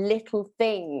it's that little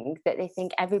thing that they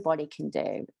think everybody can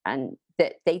do and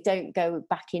that they don't go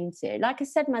back into. Like I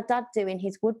said, my dad doing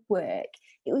his woodwork,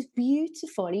 it was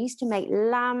beautiful. He used to make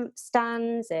lamp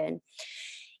stands, and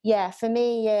yeah, for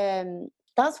me,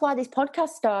 that's why this podcast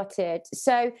started.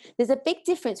 So there's a big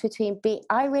difference between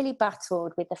I really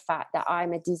battled with the fact that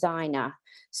I'm a designer.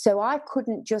 So I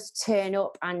couldn't just turn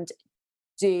up and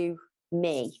do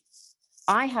me.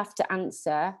 I have to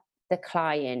answer the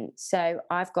client. So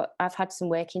I've had some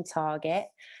work in Target,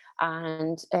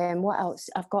 and what else?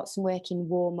 I've got some work in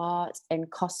Walmart and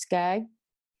Costco.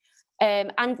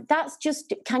 And that's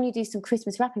just, can you do some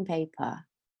Christmas wrapping paper?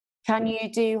 Can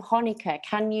you do Hanukkah?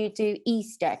 Can you do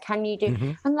Easter? Can you do...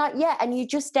 Mm-hmm. I'm like, yeah, and you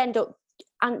just end up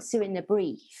answering the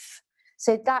brief.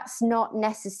 So that's not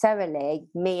necessarily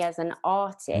me as an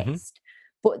artist, Mm-hmm.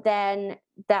 but then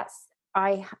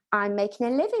I'm making a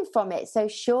living from it. So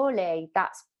surely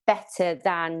that's better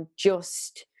than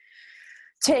just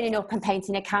turning up and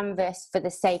painting a canvas for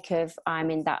the sake of I'm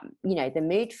in that, you know, the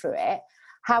mood for it.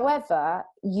 However,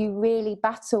 you really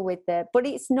battle with but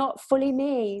it's not fully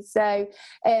me. So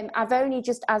I've only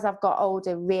just, as I've got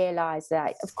older, realised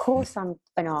that, of course, I'm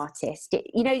an artist.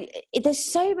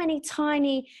 There's so many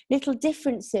tiny little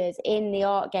differences in the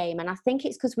art game. And I think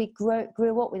it's because we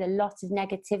grew up with a lot of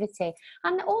negativity.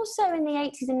 And also in the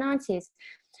 80s and 90s,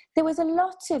 there was a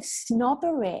lot of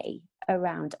snobbery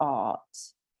around art.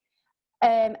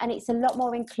 And it's a lot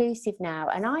more inclusive now.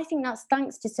 And I think that's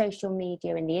thanks to social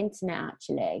media and the internet,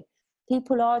 actually.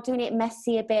 People are doing it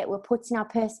messy a bit. We're putting our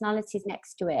personalities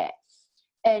next to it.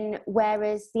 And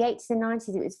whereas the 80s and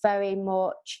 90s, it was very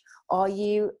much, are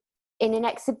you in an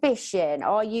exhibition?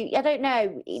 Are you, I don't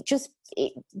know, it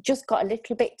just got a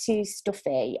little bit too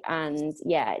stuffy. And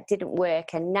yeah, it didn't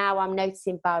work. And now I'm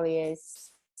noticing barriers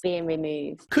being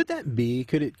removed. Could that be,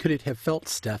 could it have felt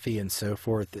stuffy and so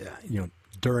forth,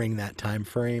 during that time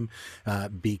frame,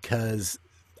 because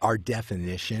our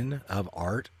definition of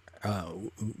art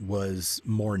was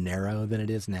more narrow than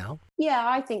it is now? Yeah,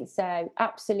 I think so.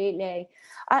 Absolutely.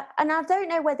 And I don't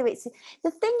know whether it's... The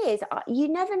thing is, you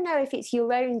never know if it's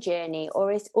your own journey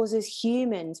or it's us as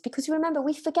humans, because remember,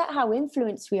 we forget how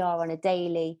influenced we are on a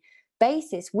daily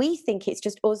basis. We think it's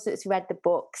just us that's read the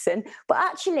books, but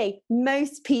actually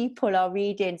most people are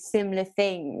reading similar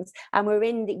things, and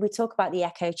we talk about the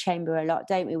echo chamber a lot,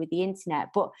 don't we, with the internet?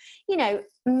 But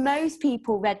most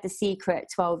people read The Secret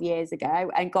 12 years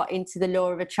ago and got into the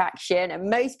law of attraction,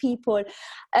 and most people,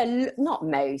 not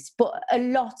most, but a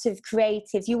lot of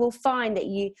creatives, you will find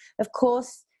that of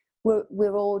course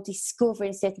we're all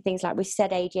discovering certain things, like we said,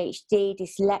 ADHD,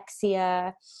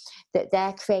 dyslexia, that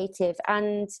they're creative.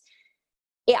 And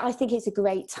I think it's a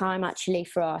great time, actually,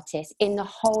 for artists in the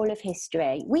whole of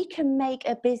history. We can make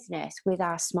a business with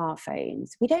our smartphones.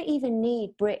 We don't even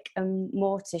need brick and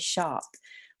mortar shop.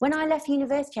 When I left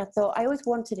university, I thought I always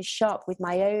wanted a shop with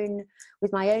my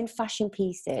own fashion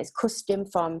pieces, custom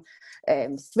from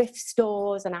thrift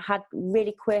stores, and I had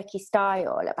really quirky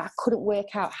style, but I couldn't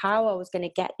work out how I was going to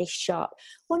get this shop.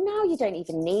 Well, now you don't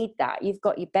even need that. You've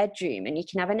got your bedroom, and you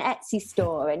can have an Etsy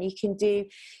store, and you can do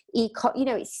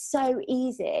it's so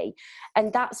easy.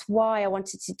 And that's why I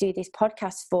wanted to do this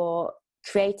podcast for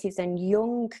creatives and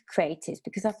young creatives,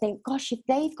 because I think, gosh, if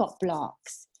they've got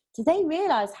blocks, do they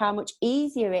realise how much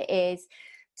easier it is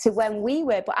to when we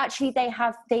were? But actually they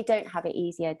don't have it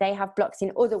easier. They have blocks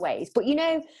in other ways. But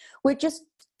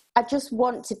I just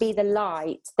want to be the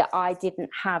light that I didn't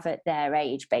have at their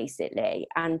age, basically,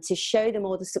 and to show them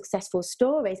all the successful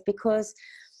stories, because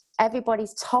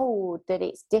everybody's told that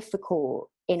it's difficult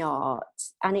in art,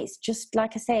 and it's just,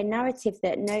 like I say, a narrative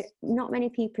that not many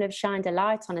people have shined a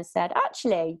light on and said,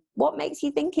 actually, what makes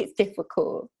you think it's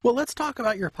difficult? Well, let's talk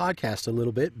about your podcast a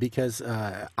little bit, because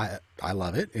I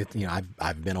love it.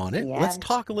 I've been on it. Yeah. Let's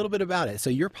talk a little bit about it. So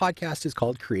your podcast is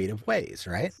called Creative Ways,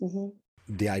 right? Mm-hmm.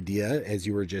 The idea, as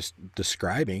you were just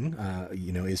describing,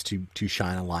 is to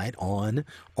shine a light on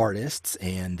artists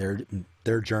and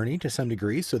their journey to some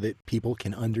degree, so that people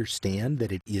can understand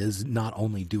that it is not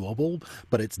only doable,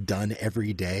 but it's done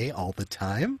every day, all the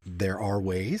time. There are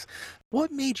ways.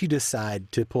 What made you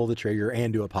decide to pull the trigger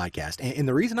and do a podcast? And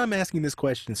the reason I'm asking this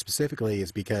question specifically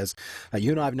is because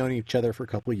you and I have known each other for a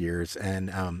couple of years,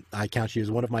 and I count you as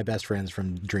one of my best friends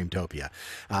from Dreamtopia.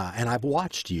 And I've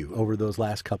watched you over those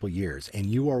last couple of years, and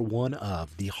you are one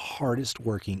of the hardest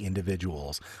working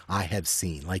individuals I have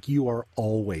seen. Like, you are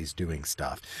always doing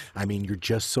stuff. I mean, you're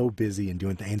just so busy and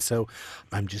doing things. And so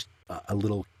I'm just a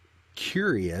little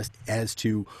curious as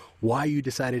to why you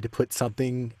decided to put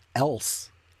something else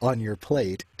on your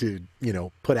plate to,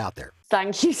 put out there.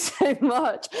 Thank you so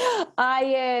much.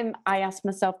 I ask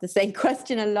myself the same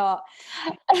question a lot.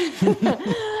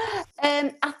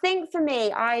 I think for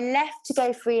me, I left to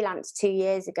go freelance 2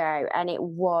 years ago, and it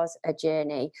was a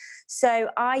journey. So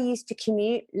I used to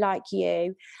commute like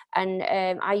you, and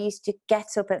I used to get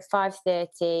up at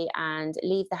 5:30 and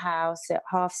leave the house at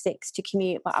 6:30 to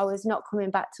commute, but I was not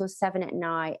coming back till 7 at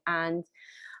night. And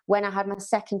when I had my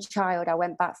second child, I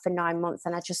went back for 9 months,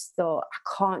 and I just thought,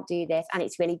 I can't do this. And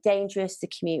it's really dangerous to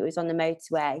commute. It was on the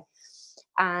motorway.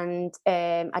 And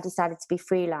I decided to be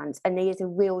freelance. And there's a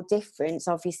real difference,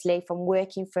 obviously, from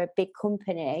working for a big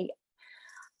company.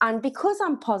 And because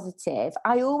I'm positive,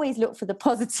 I always look for the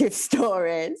positive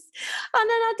stories. And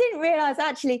then I didn't realise,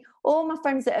 actually, all my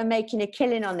friends that are making a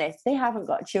killing on this, they haven't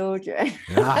got children.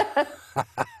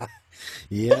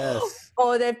 Yes.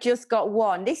 Or they've just got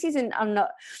one.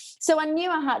 So I knew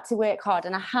I had to work hard,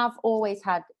 and I have always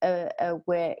had a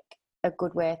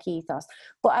good work ethos.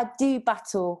 But I do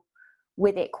battle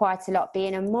with it quite a lot,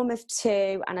 being a mum of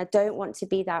two, and I don't want to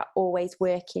be that always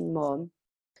working mum.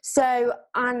 So,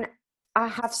 and I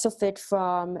have suffered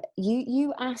from,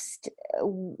 you asked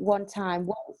one time,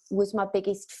 what was my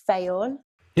biggest fail?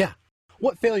 Yeah.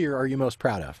 What failure are you most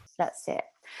proud of? That's it.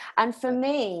 And for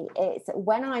me, it's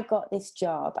when I got this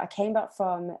job, I came back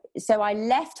so I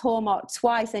left Hallmark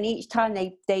twice, and each time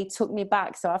they took me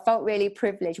back. So I felt really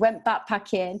privileged, went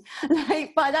backpacking.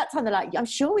 Like, by that time, they're like, I'm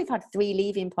sure we've had 3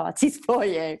 leaving parties for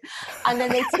you. And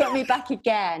then they took me back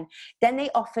again. Then they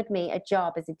offered me a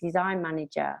job as a design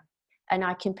manager, and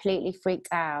I completely freaked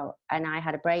out, and I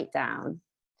had a breakdown.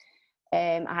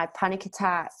 I had panic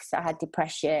attacks. I had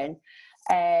depression.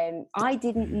 I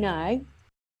didn't know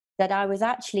that I was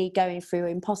actually going through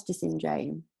imposter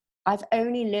syndrome. I've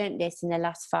only learnt this in the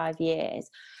last 5 years.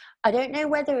 I don't know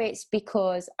whether it's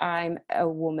because I'm a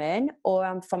woman or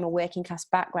I'm from a working class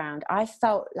background. I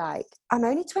felt like, I'm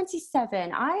only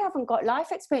 27. I haven't got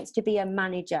life experience to be a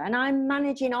manager, and I'm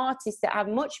managing artists that have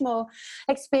much more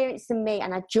experience than me.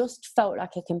 And I just felt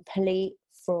like a complete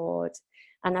fraud.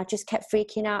 And I just kept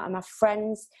freaking out. And my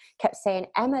friends kept saying,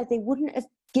 Emma, they wouldn't have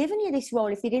given you this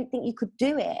role if they didn't think you could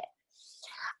do it.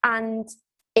 And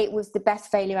it was the best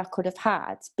failure I could have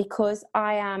had, because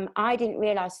I didn't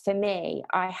realise, for me,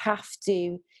 I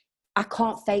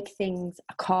can't fake things.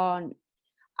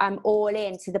 I'm all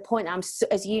in, to the point that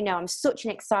as you know, I'm such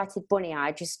an excited bunny.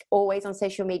 I just always on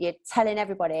social media telling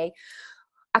everybody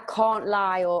I can't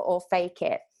lie or fake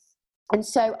it. And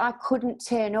so I couldn't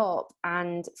turn up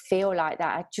and feel like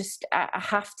that. I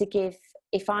have to give,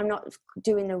 if I'm not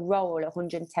doing the role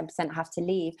 110%, I have to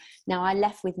leave. Now, I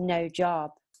left with no job.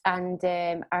 And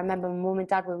I remember my mum and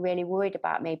dad were really worried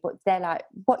about me, but they're like,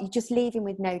 what, you're just leaving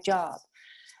with no job?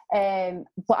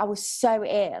 But I was so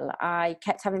ill. I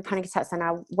kept having panic attacks, and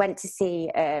I went to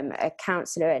see a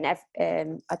counsellor, and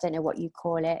I don't know what you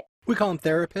call it. We call them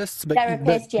therapists, but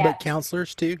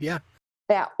counselors too, yeah.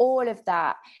 Yeah, all of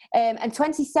that. And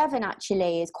 27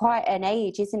 actually is quite an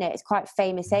age, isn't it? It's quite a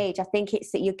famous age. I think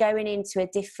it's that you're going into a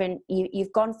different,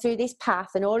 you've gone through this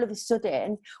path, and all of a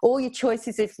sudden, all your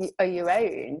choices are your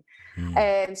own.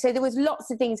 So there was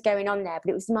lots of things going on there, but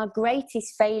it was my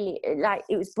greatest failure. Like,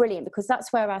 it was brilliant, because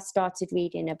that's where I started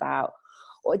reading about,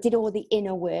 or did all the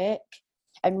inner work,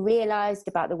 and realised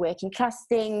about the working class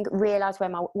thing, realised where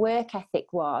my work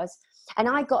ethic was. And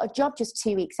I got a job just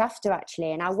 2 weeks after,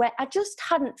 actually. And I just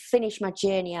hadn't finished my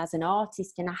journey as an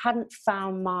artist, and I hadn't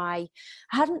found my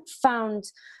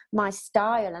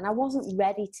style, and I wasn't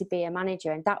ready to be a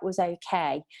manager, and that was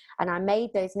okay. And I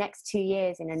made those next 2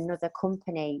 years in another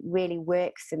company really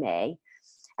work for me.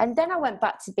 And then I went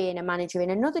back to being a manager in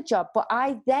another job. But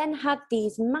I then had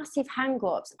these massive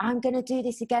hang-ups. I'm going to do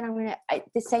this again.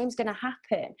 The same's going to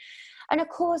happen. And of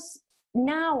course,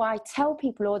 now I tell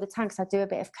people all the time, because I do a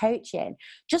bit of coaching,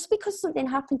 just because something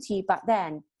happened to you back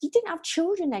then, you didn't have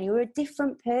children then. You were a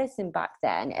different person back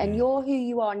then. And you're who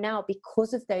you are now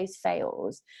because of those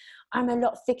fails. I'm a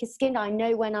lot thicker skinned. I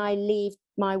know when I leave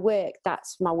my work,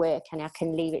 that's my work, and I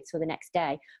can leave it till the next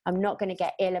day. I'm not going to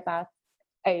get ill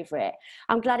over it.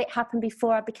 I'm glad it happened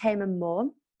before I became a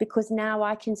mum, because now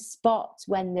I can spot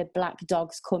when the black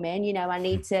dogs come in. You know, I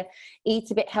need to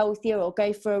eat a bit healthier or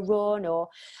go for a run. Or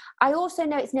I also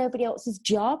know it's nobody else's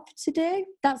job to do.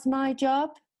 That's my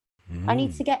job. I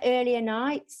need to get earlier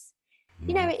nights.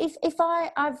 You know, if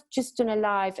I've just done a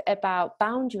live about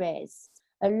boundaries.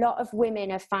 A lot of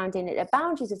women are finding that their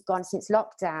boundaries have gone since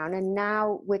lockdown, and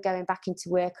now we're going back into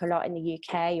work a lot in the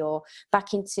UK, or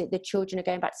back into, the children are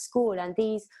going back to school, and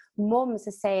these mums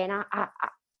are saying,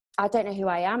 I don't know who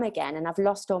I am again, and I've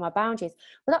lost all my boundaries.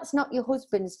 Well, that's not your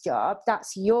husband's job.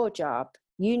 That's your job.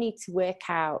 You need to work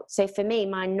out. So for me,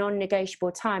 my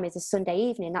non-negotiable time is a Sunday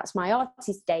evening. That's my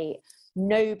artist date.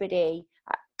 Nobody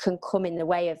can come in the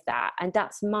way of that. And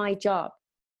that's my job.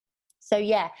 So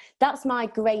yeah, that's my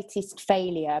greatest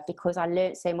failure, because I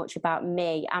learned so much about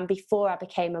me, and before I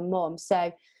became a mum.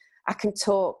 So I can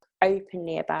talk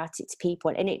openly about it to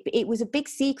people. And it was a big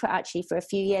secret, actually, for a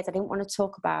few years. I didn't want to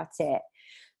talk about it,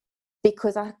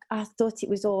 because I thought it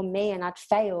was all me and I'd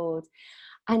failed.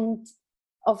 And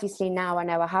obviously now I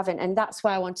know I haven't. And that's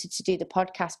why I wanted to do the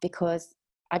podcast, because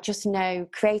I just know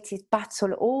creative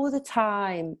battle all the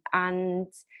time. And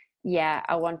yeah,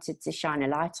 I wanted to shine a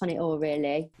light on it all,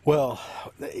 really. Well,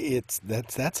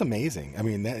 that's amazing. I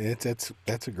mean,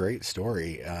 that's a great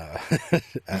story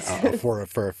for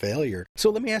a failure. So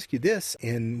let me ask you this,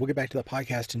 and we'll get back to the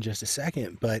podcast in just a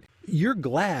second. But you're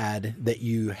glad that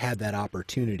you had that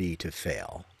opportunity to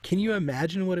fail. Can you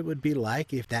imagine what it would be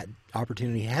like if that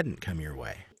opportunity hadn't come your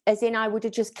way? As in, I would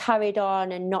have just carried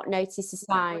on and not noticed the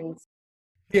signs.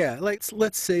 Yeah,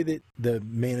 let's say that the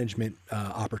management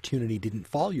opportunity didn't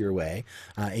fall your way,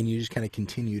 and you just kind of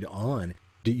continued on.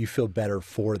 Do you feel better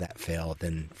for that fail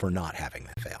than for not having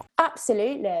that fail?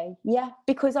 Absolutely, yeah,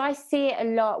 because I see it a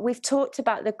lot. We've talked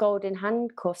about the golden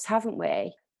handcuffs, haven't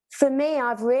we? For me,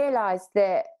 I've realised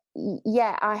that,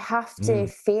 yeah, I have to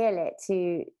feel it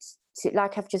to,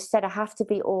 like I've just said, I have to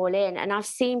be all in. And I've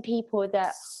seen people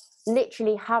that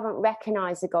literally haven't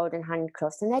recognized the golden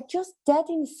handcuffs, and they're just dead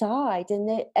inside,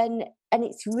 and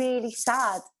it's really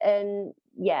sad. And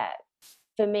yeah,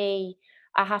 for me,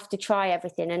 I have to try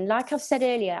everything. And like I've said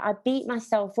earlier, I beat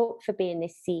myself up for being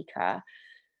this seeker,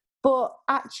 but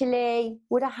actually,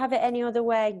 would I have it any other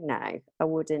way? No, I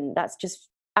wouldn't. That's just,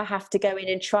 I have to go in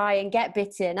and try and get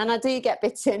bitten, and I do get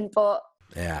bitten, but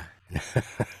yeah.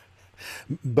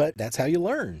 But that's how you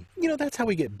learn. You know, that's how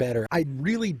we get better. I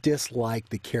really dislike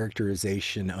the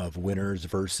characterization of winners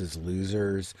versus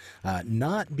losers,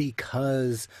 not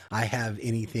because I have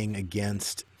anything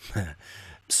against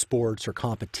sports or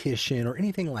competition or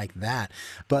anything like that,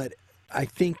 but I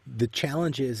think the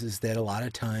challenge is that a lot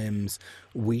of times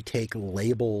we take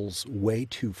labels way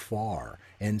too far.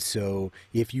 And so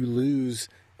if you lose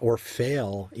or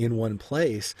fail in one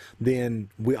place, then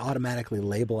we automatically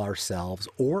label ourselves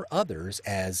or others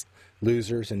as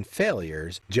losers and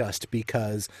failures just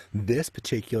because this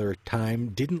particular time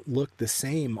didn't look the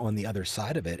same on the other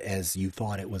side of it as you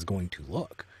thought it was going to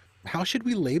look. How should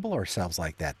we label ourselves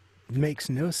like that? It makes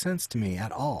no sense to me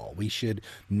at all. We should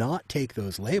not take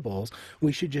those labels.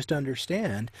 We should just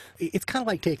understand. It's kind of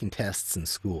like taking tests in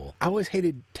school. I always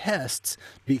hated tests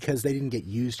because they didn't get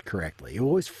used correctly. It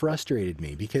always frustrated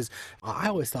me because I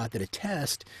always thought that a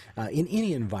test in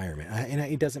any environment, and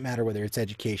it doesn't matter whether it's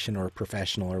education or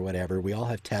professional or whatever, we all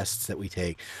have tests that we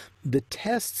take. The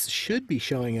tests should be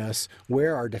showing us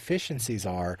where our deficiencies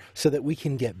are so that we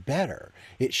can get better.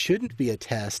 It shouldn't be a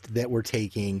test that we're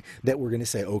taking that we're going to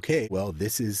say, okay, well,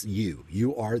 this is you.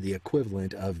 You are the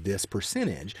equivalent of this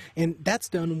percentage. And that's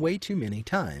done way too many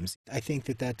times. I think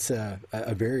that that's a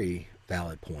very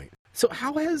valid point. So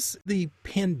how has the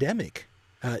pandemic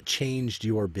changed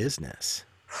your business?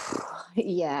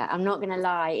 Yeah, I'm not going to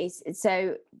lie.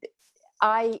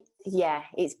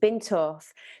 It's been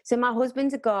tough. So my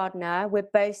husband's a gardener. We're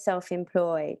both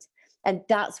self-employed. And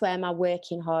that's where my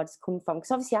working hard has come from.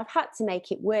 Because obviously I've had to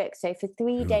make it work. So for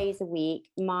 3 days a week,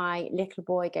 my little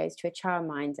boy goes to a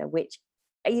childminder, which,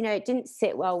 you know, it didn't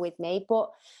sit well with me.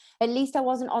 But at least I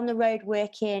wasn't on the road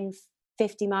working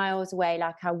 50 miles away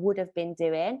like I would have been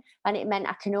doing. And it meant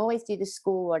I can always do the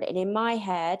school run. And in my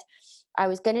head, I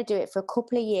was going to do it for a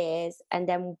couple of years. And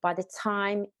then by the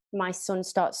time my son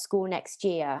starts school next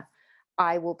year,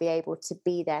 I will be able to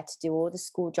be there to do all the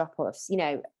school drop-offs. You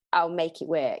know, I'll make it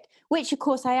work, which of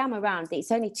course I am around.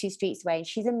 It's only 2 streets away and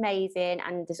she's amazing.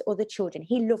 And there's other children.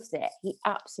 He loves it. He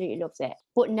absolutely loves it.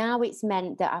 But now it's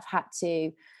meant that I've had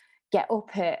to get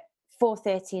up at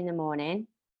 4:30 in the morning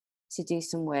to do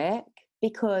some work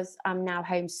because I'm now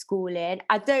homeschooling.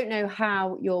 I don't know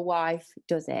how your wife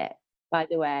does it, by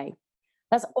the way.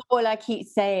 That's all I keep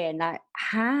saying. Like,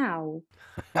 how?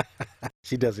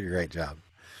 She does a great job.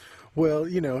 Well,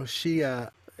 you know, she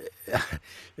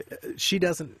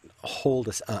doesn't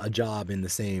hold a job in the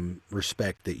same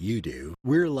respect that you do.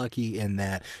 We're lucky in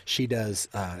that she does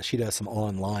some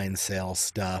online sales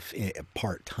stuff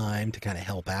part-time to kind of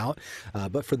help out.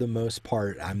 But for the most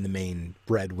part, I'm the main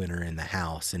breadwinner in the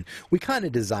house. And we kind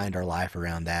of designed our life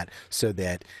around that so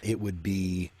that it would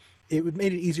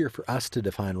made it easier for us to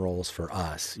define roles for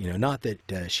us, you know, not that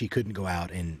she couldn't go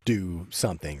out and do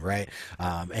something, right?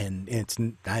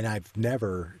 And I've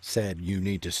never said you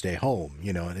need to stay home,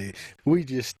 you know, we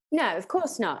just... No, of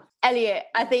course not. Elliot,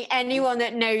 I think anyone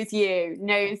that knows you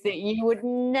knows that you would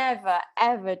never,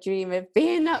 ever dream of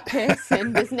being that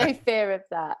person. There's no fear of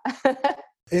that.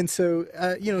 And so,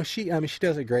 you know, she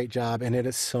does a great job and it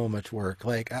is so much work.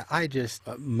 Like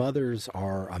mothers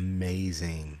are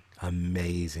amazing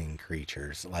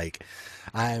creatures. Like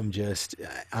I'm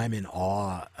in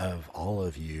awe of all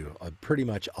of you pretty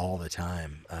much all the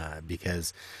time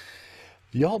because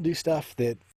y'all do stuff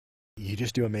that you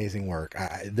just do amazing work.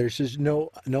 There's just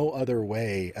no other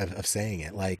way of saying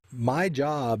it. Like my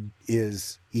job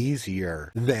is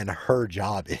easier than her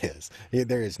job is.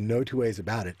 There is no two ways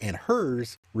about it. And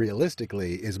hers,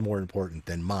 realistically, is more important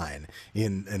than mine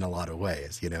in a lot of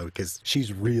ways, you know, because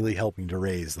she's really helping to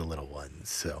raise the little ones.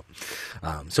 So,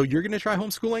 so you're going to try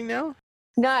homeschooling now?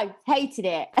 No, hated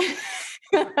it.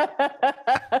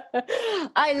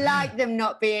 I like them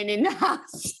not being in the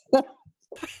house.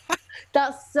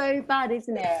 That's so bad,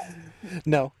 isn't it?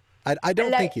 No, I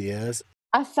don't think he is.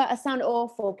 I sound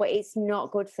awful, but it's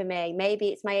not good for me. Maybe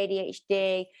it's my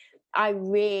ADHD. I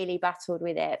really battled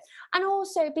with it. And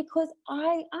also because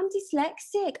I'm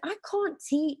dyslexic. I can't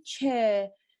teach her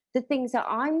the things that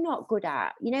I'm not good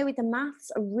at. You know, with the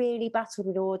maths, I really battled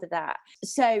with all of that.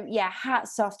 So yeah,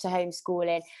 hats off to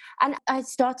homeschooling. And I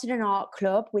started an art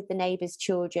club with the neighbours'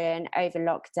 children over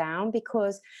lockdown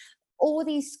because all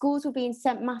these schools were being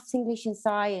sent maths, English and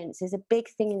science. There's a big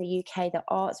thing in the UK that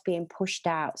art's being pushed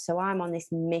out. So I'm on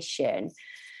this mission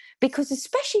because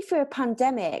especially for a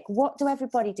pandemic, what do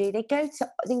everybody do? They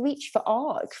reach for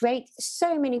art, create.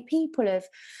 So many people have,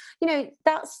 you know,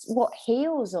 that's what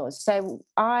heals us. So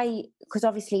because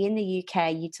obviously in the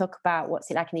UK, you talk about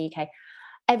what's it like in the UK.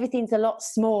 Everything's a lot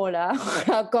smaller,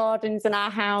 our gardens and our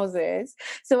houses.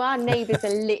 So our neighbours are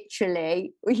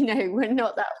literally, you know, we're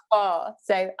not that far.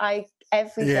 So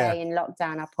every day in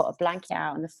lockdown, I put a blanket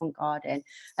out in the front garden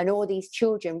and all these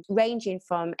children ranging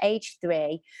from age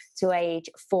 3 to age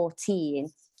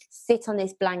 14 sit on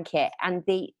this blanket and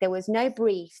there was no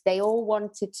brief. They all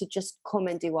wanted to just come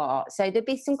and do art. So there'd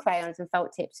be some crayons and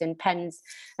felt tips and pens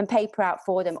and paper out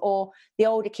for them, or the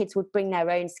older kids would bring their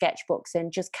own sketchbooks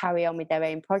and just carry on with their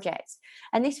own projects.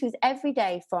 And this was every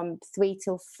day from 3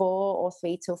 till 4 or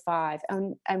 3 till 5.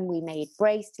 And we made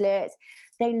bracelets.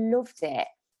 They loved it.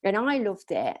 And I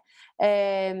loved it.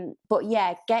 But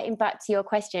yeah, getting back to your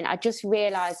question, I just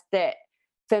realised that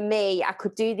for me, I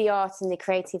could do the art and the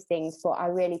creative things, but I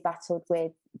really battled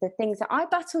with the things that I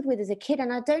battled with as a kid.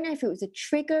 And I don't know if it was a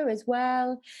trigger as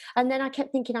well. And then I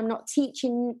kept thinking, I'm not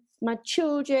teaching my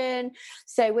children.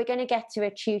 So we're going to get her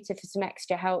a tutor for some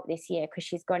extra help this year because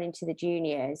she's gone into the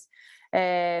juniors.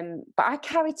 But I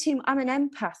carry I'm an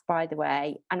empath, by the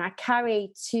way, and I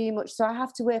carry too much. So I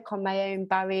have to work on my own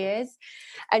barriers.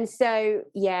 And so,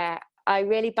 yeah, I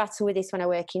really battle with this when I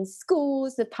work in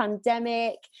schools, the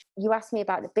pandemic. You asked me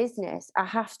about the business. I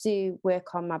have to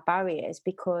work on my barriers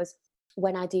because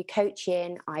when I do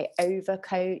coaching, I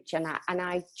overcoach and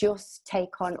I just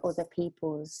take on other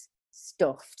people's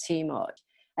stuff too much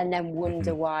and then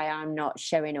wonder why I'm not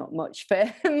showing up much for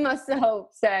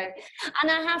myself. So,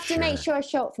 and I have to make sure I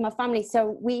show up for my family.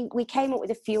 So we came up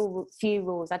with a few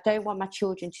rules. I don't want my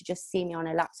children to just see me on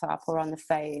a laptop or on the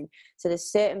phone. So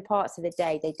there's certain parts of the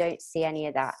day they don't see any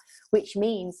of that, which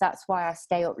means that's why I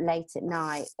stay up late at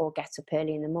night or get up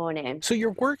early in the morning. So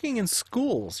you're working in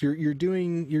schools. You're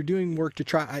doing work to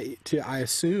try to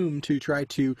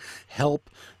help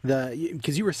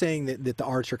because you were saying that the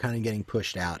arts are kind of getting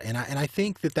pushed out, and I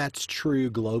think that that's true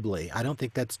globally. I don't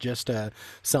think that's just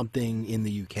something in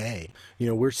the UK.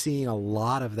 We're seeing a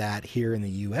lot of that here in the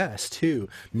US too.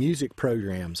 Music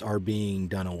programs are being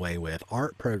done away with.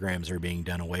 Art programs are being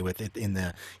done away with it in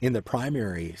the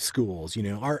primary schools. In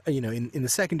the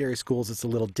secondary schools, it's a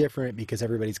little different because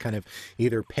everybody's kind of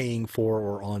either paying for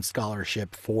or on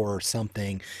scholarship for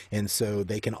something, and so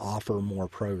they can offer more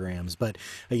programs. But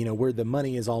where the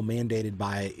money is all mandated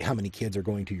by how many kids are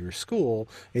going to your school,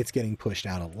 it's getting pushed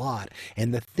out a lot.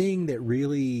 And the thing that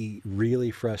really,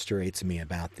 really frustrates me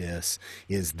about this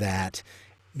is that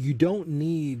you don't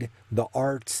need the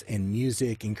arts and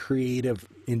music and creative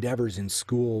endeavors in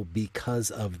school because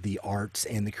of the arts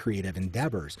and the creative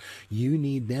endeavors. You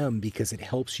need them because it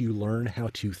helps you learn how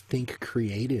to think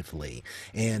creatively.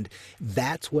 And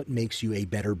that's what makes you a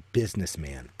better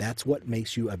businessman. That's what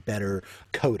makes you a better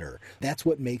coder. That's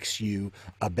what makes you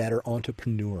a better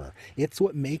entrepreneur. It's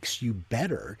what makes you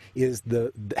better is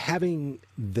having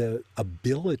the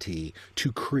ability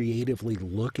to creatively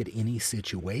look at any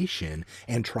situation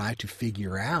and try to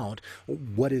figure out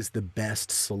what is the best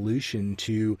solution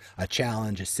to a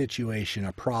challenge, a situation,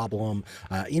 a problem,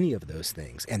 any of those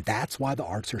things. And that's why the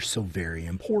arts are so very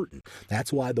important.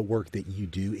 That's why the work that you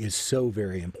do is so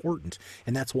very important.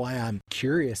 And that's why I'm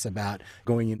curious about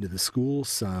going into the schools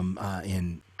some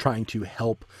and trying to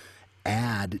help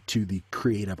add to the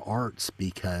creative arts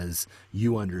because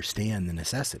you understand the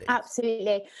necessity.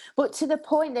 Absolutely. But to the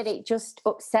point that it just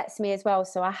upsets me as well.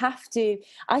 So I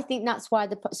think that's why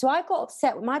so I got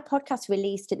upset when my podcast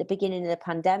released at the beginning of the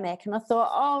pandemic, and I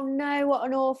thought, oh no, what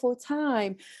an awful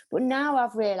time. But now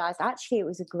I've realized actually it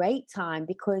was a great time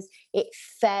because it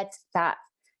fed that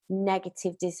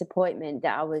negative disappointment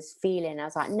that I was feeling. I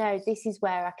was like, no, this is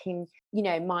where I can,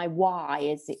 my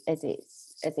why as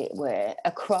it were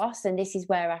across, and this is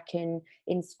where I can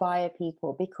inspire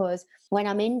people. Because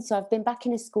when so I've been back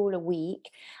in a school a week,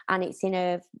 and it's in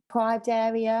a deprived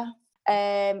area,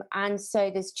 and so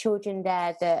there's children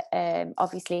there that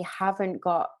obviously haven't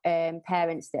got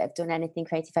parents that have done anything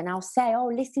creative, and I'll say, oh,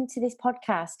 listen to this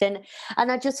podcast, and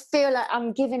I just feel like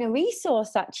I'm giving a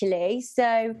resource actually.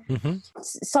 So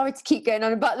sorry to keep going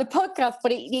on about the podcast,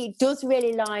 but it does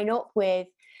really line up with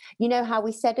how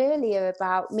we said earlier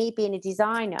about me being a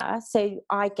designer. So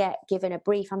I get given a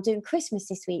brief. I'm doing Christmas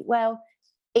this week. Well,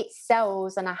 it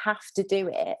sells and I have to do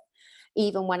it,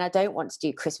 even when I don't want to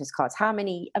do Christmas cards.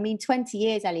 20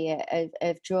 years, Elliot,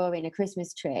 of drawing a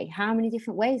Christmas tree. How many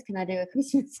different ways can I do a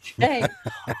Christmas tree?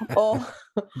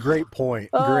 Great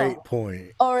point. Great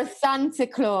point. Or a Santa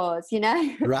Claus,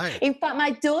 Right. In fact,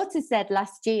 my daughter said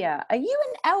last year, are you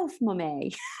an elf,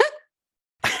 Mummy?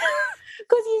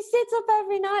 Because you sit up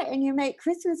every night and you make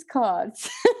Christmas cards.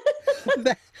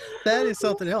 that is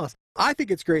something else. I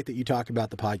think it's great that you talk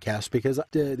about the podcast because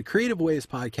the Creative Ways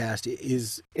podcast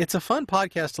it's a fun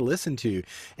podcast to listen to.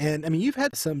 And I mean, you've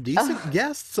had some decent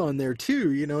guests on there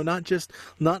too, not just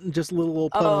little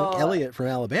old punk Elliot from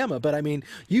Alabama, but I mean,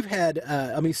 you've had,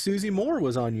 Susie Moore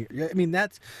was on you. I mean,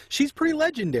 she's pretty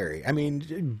legendary. I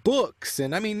mean, books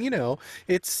and I mean,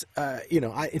 it's,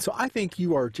 so I think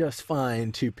you are just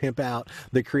fine to pimp out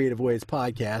the Creative Ways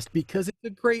podcast because it's a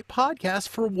great podcast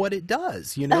for what it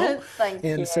does, Thank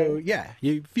you. So, yeah,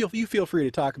 you feel free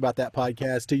to talk about that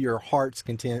podcast to your heart's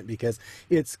content because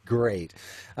it's great.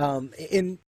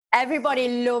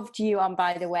 Everybody loved you on,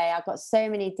 by the way. I got so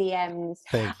many DMs.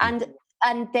 Thank you.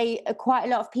 And they quite a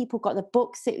lot of people got the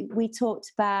books that we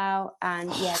talked about,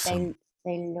 and awesome.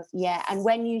 they love, And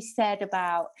when you said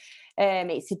about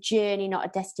it's a journey, not a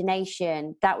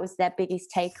destination, that was their biggest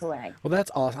takeaway. Well,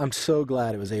 that's awesome. I'm so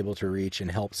glad it was able to reach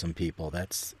and help some people.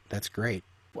 That's great.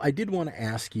 I did want to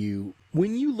ask you,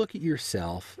 when you look at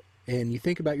yourself and you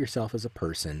think about yourself as a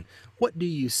person, what do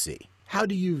you see? How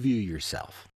do you view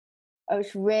yourself? Oh,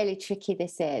 it's really tricky,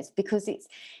 this is, because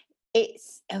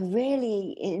it's a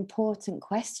really important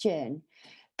question,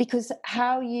 because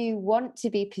how you want to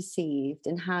be perceived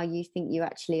and how you think you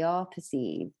actually are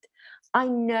perceived. I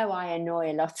know I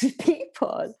annoy a lot of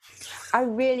people. I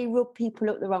really rub people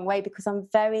up the wrong way because I'm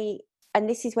and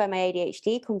this is where my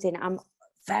ADHD comes in, I'm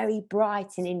very bright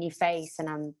and in your face and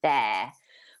I'm there.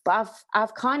 But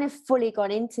I've kind of fully gone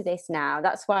into this now.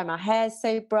 That's why my hair's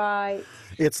so bright.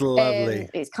 It's lovely.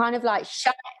 It's kind of like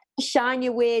shine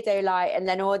your weirdo light, and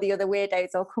then all the other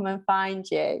weirdos will come and find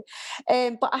you.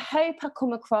 But I hope I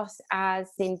come across as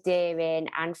endearing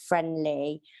and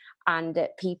friendly, and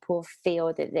that people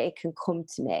feel that they can come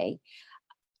to me,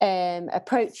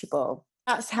 approachable.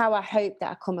 That's how I hope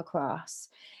that I come across.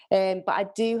 But I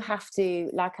do have to,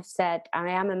 like I've said, I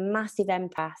am a massive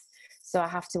empath. So I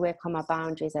have to work on my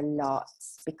boundaries a lot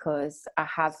because I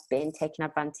have been taken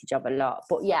advantage of a lot.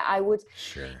 But yeah,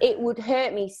 it would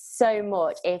hurt me so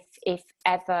much if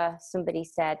ever somebody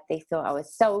said they thought I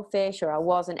was selfish or I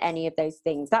wasn't any of those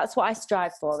things. That's what I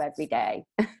strive for every day.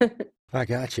 I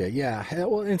gotcha. Yeah.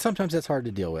 Well, and sometimes that's hard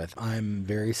to deal with. I'm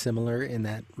very similar in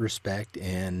that respect.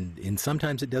 And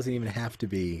sometimes it doesn't even have to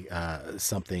be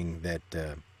something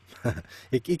that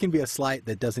it can be a slight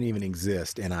that doesn't even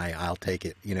exist. And I'll take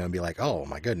it, and be like, oh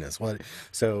my goodness, what?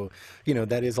 So,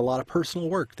 that is a lot of personal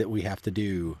work that we have to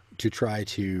do to try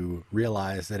to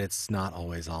realize that it's not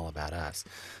always all about us.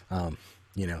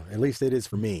 At least it is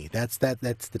for me. That's the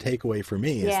takeaway for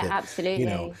me. Yeah,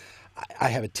 absolutely. I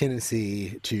have a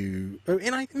tendency to,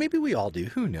 and maybe we all do.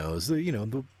 Who knows?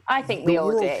 I think we all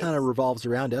do. The world kind of revolves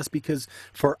around us because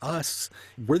for us,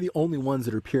 we're the only ones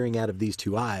that are peering out of these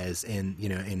two eyes,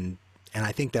 and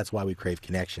I think that's why we crave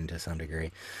connection to some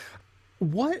degree.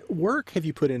 What work have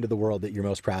you put into the world that you're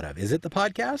most proud of? Is it the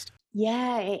podcast?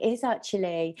 Yeah, it is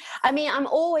actually. I mean, I'm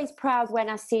always proud when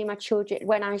I see my children,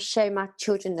 when I show my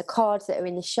children the cards that are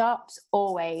in the shops,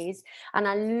 always. And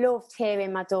I loved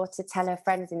hearing my daughter tell her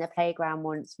friends in the playground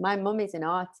once, my mum is an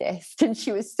artist, and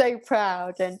she was so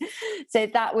proud. And so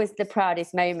that was the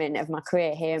proudest moment of my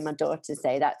career, hearing my daughter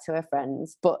say that to her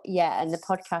friends. But yeah, and the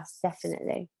podcast,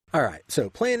 definitely. All right. So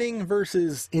planning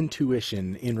versus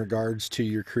intuition in regards to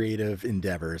your creative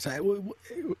endeavors.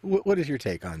 What is your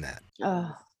take on that?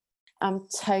 Oh,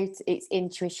 it's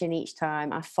intuition each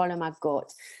time. I follow my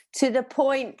gut to the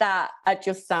point that I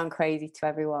just sound crazy to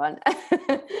everyone.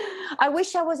 I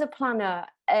wish I was a planner,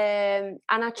 and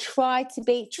I try to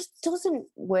be, it just doesn't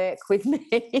work with me.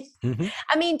 Mm-hmm.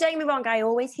 I mean, don't get me wrong, I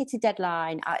always hit a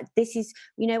deadline. This is,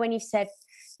 when you've said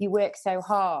you work so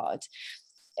hard,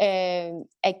 again,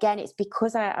 it's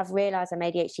because I've realised I'm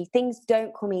ADHD. Things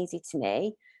don't come easy to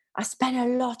me. I spend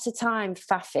a lot of time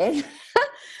faffing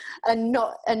and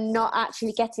not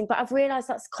actually getting, but I've realised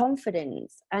that's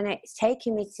confidence, and it's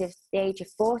taken me to the age of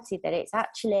 40 that it's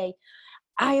actually,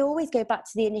 I always go back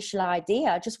to the initial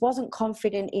idea. I just wasn't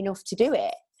confident enough to do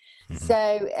it. Mm-hmm.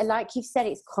 So like you've said,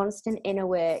 it's constant inner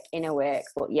work,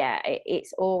 but yeah,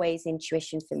 it's always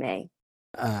intuition for me.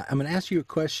 I'm going to ask you a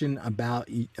question about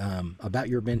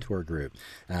your mentor group,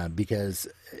 because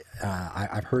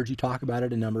I've heard you talk about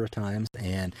it a number of times,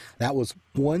 and that was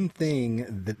one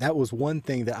thing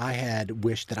that I had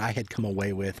wished that I had come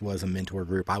away with, was a mentor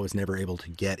group. I was never able to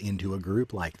get into a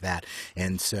group like that,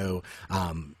 and so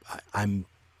I'm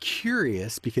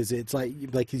curious, because it's like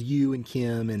you and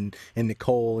Kim and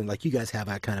Nicole, and like you guys have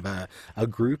a kind of a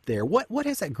group there. What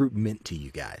has that group meant to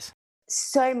you guys?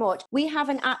 So much. We have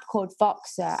an app called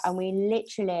Voxer, and we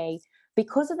literally,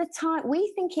 because of the time,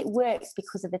 we think it works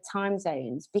because of the time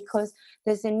zones, because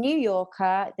there's a New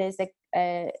Yorker, there's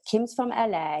Kim's from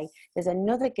LA, there's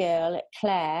another girl,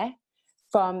 Claire,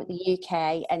 from the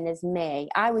UK, and there's me.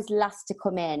 I was last to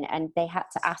come in, and they had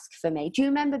to ask for me. Do you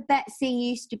remember Betsy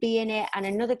used to be in it, and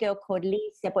another girl called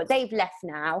Lisa, but they've left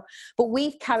now. But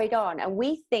we've carried on, and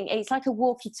we think it's like a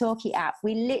walkie-talkie app.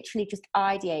 We literally just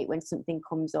ideate when something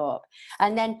comes up,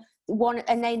 and then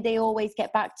they always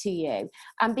get back to you.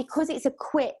 And because it's a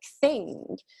quick thing,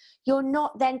 you're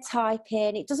not then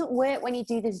typing. It doesn't work when you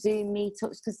do the Zoom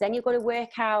meetups, because then you've got to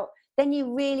work out. Then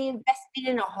you really invested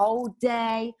in a whole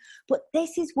day. But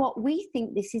this is what we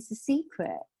think, this is the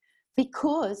secret.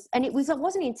 Because, and it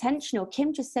wasn't intentional.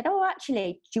 Kim just said, oh,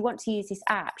 actually, do you want to use this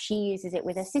app? She uses it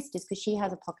with her sisters, because she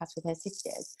has a podcast with her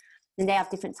sisters, and they have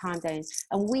different time zones.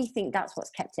 And we think that's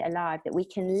what's kept it alive, that we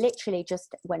can literally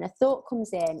just, when a thought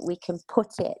comes in, we can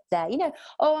put it there.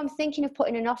 Oh, I'm thinking of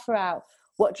putting an offer out.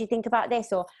 What do you think about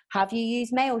this? Or have you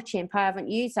used MailChimp? I haven't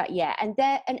used that yet.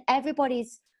 And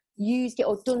everybody's used it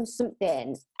or done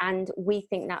something, and we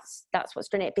think that's what's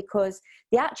done it, because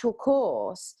the actual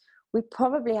course we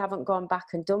probably haven't gone back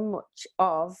and done much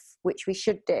of, which we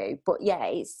should do. But yeah,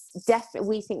 it's definitely,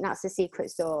 we think that's the secret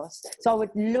sauce. So I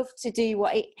would love to do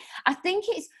I think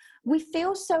we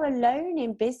feel so alone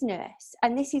in business,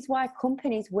 and this is why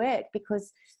companies work,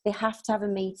 because they have to have a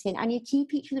meeting and you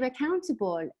keep each other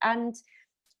accountable. And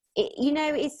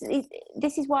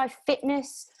this is why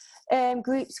fitness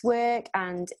groups work,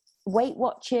 and Weight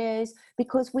Watchers,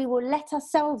 because we will let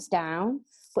ourselves down,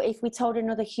 but if we told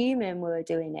another human we were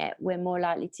doing it, we're more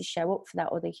likely to show up for that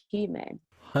other human.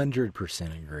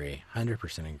 100% agree.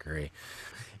 100% agree.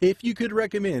 If you could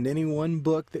recommend any one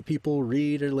book that people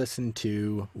read or listen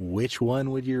to, which one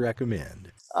would you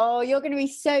recommend? Oh, you're going to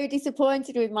be so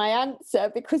disappointed with my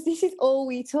answer, because this is all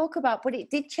we talk about, but it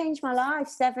did change my life.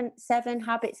 Seven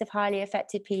Habits of Highly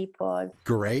Effective People.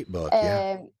 Great book,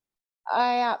 yeah.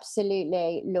 I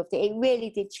absolutely loved it. It really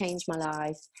did change my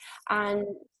life. And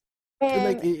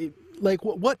Like, like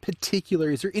what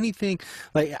particular, is there anything,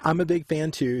 like, I'm a big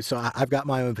fan too, so I've got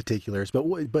my own particulars, but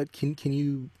but can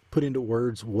you put into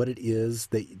words what it is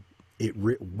that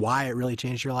why it really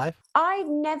changed your life? I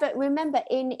never remember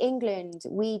in England,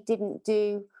 we didn't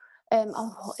do,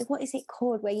 what is it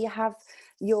called? Where you have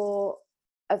your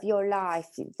life,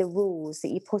 the rules that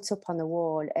you put up on the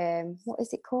wall. What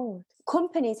is it called?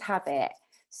 Companies have it.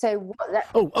 So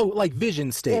Like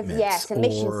vision statements. Yes, a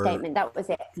mission statement. That was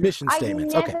it. Mission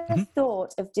statements. I never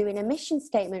thought of doing a mission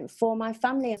statement for my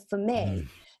family and for me.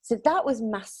 So that was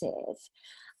massive.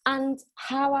 And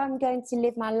how I'm going to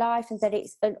live my life, and that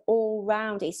it's an all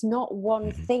round, it's not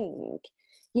one thing.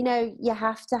 You know, you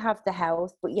have to have the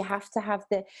health, but you have to have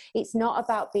it's not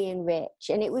about being rich.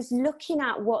 And it was looking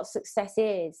at what success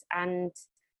is, and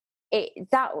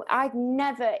I'd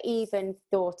never even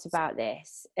thought about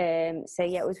this. So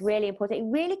yeah, it was really important. It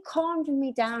really calmed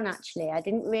me down, actually. I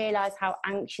didn't realize how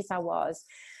anxious I was.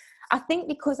 I think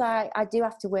because I do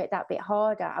have to work that bit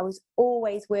harder, I was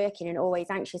always working and always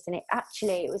anxious. And it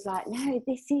was like, no,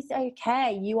 this is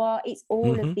okay. It's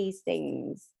all of these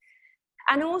things.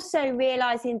 And also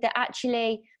realizing that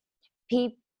actually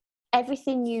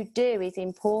everything you do is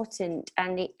important,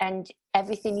 and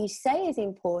everything you say is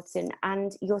important,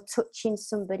 and you're touching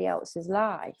somebody else's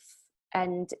life,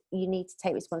 and you need to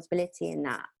take responsibility in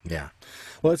that. Yeah.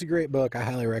 Well, it's a great book. I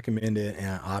highly recommend it.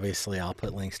 And obviously I'll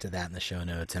put links to that in the show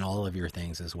notes and all of your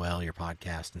things as well, your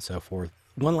podcast and so forth.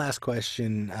 One last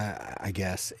question, I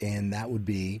guess, and that would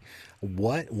be,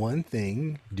 what one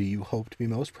thing do you hope to be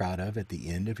most proud of at the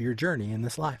end of your journey in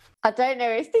this life? I don't know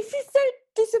if this is so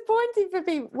disappointing for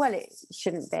me. Well, it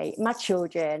shouldn't be. My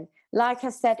children, like I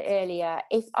said earlier,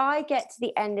 if I get to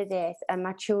the end of this and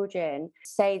my children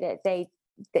say that they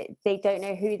don't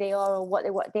know who they are or what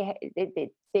they're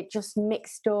just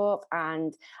mixed up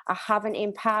and I haven't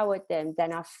empowered them,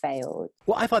 then I've failed.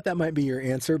 Well, I thought that might be your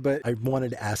answer, but I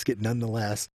wanted to ask it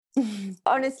nonetheless.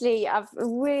 Honestly, I've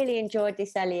really enjoyed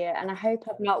this, Elliot, and I hope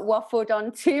I've not waffled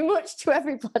on too much to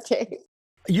everybody.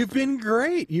 You've been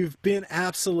great. You've been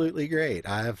absolutely great.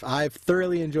 I've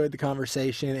thoroughly enjoyed the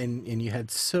conversation, and you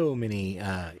had so many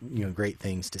great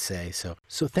things to say. So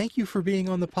thank you for being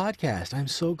on the podcast. I'm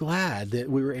so glad that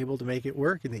we were able to make it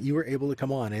work and that you were able to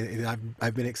come on. And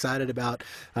I've been excited about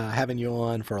having you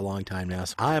on for a long time now.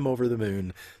 So I'm over the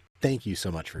moon. Thank you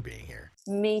so much for being here.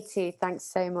 Me too. Thanks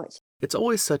so much. It's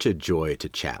always such a joy to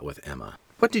chat with Emma.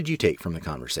 What did you take from the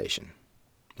conversation?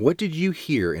 What did you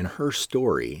hear in her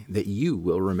story that you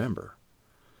will remember?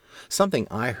 Something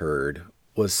I heard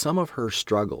was some of her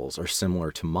struggles are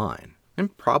similar to mine,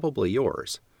 and probably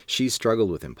yours. She's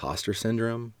struggled with imposter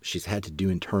syndrome. She's had to do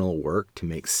internal work to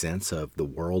make sense of the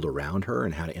world around her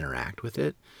and how to interact with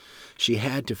it. She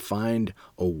had to find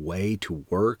a way to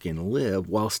work and live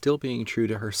while still being true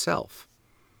to herself.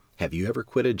 Have you ever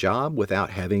quit a job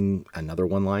without having another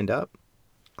one lined up?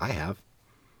 I have.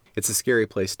 It's a scary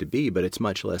place to be, but it's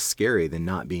much less scary than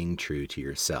not being true to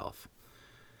yourself.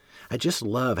 I just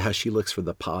love how she looks for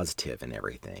the positive in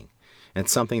everything, and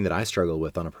it's something that I struggle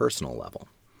with on a personal level.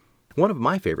 One of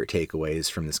my favorite takeaways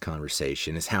from this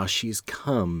conversation is how she's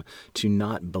come to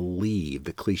not believe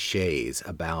the cliches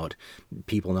about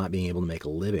people not being able to make a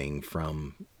living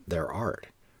from their art.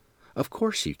 Of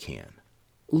course you can.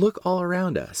 Look all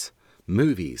around us.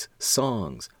 Movies,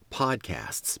 songs,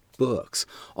 podcasts, books,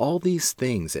 all these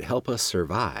things that help us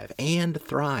survive and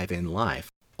thrive in life,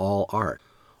 all art,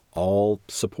 all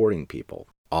supporting people,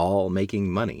 all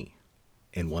making money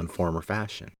in one form or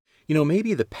fashion. You know,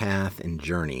 maybe the path and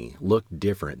journey looked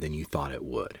different than you thought it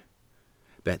would,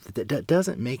 but that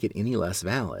doesn't make it any less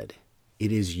valid.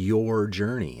 It is your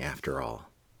journey, after all.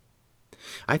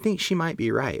 I think she might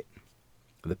be right.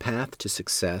 The path to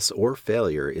success or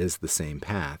failure is the same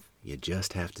path. You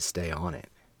just have to stay on it.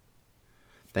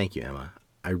 Thank you, Emma.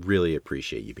 I really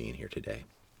appreciate you being here today.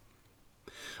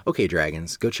 Okay,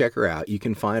 Dragons, go check her out. You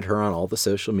can find her on all the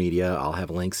social media. I'll have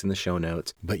links in the show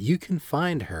notes. But you can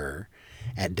find her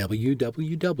at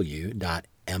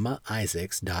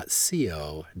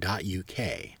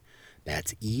www.emmaisaacs.co.uk.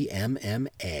 That's EMMAISAACS.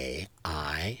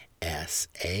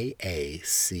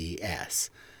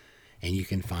 And you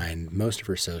can find most of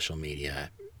her social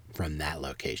media from that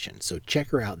location. So check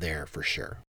her out there for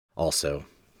sure. Also,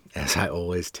 as I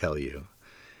always tell you,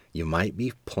 you might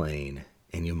be plain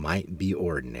and you might be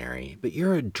ordinary, but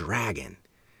you're a dragon.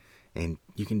 And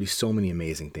you can do so many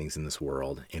amazing things in this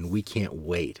world, and we can't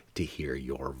wait to hear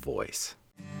your voice.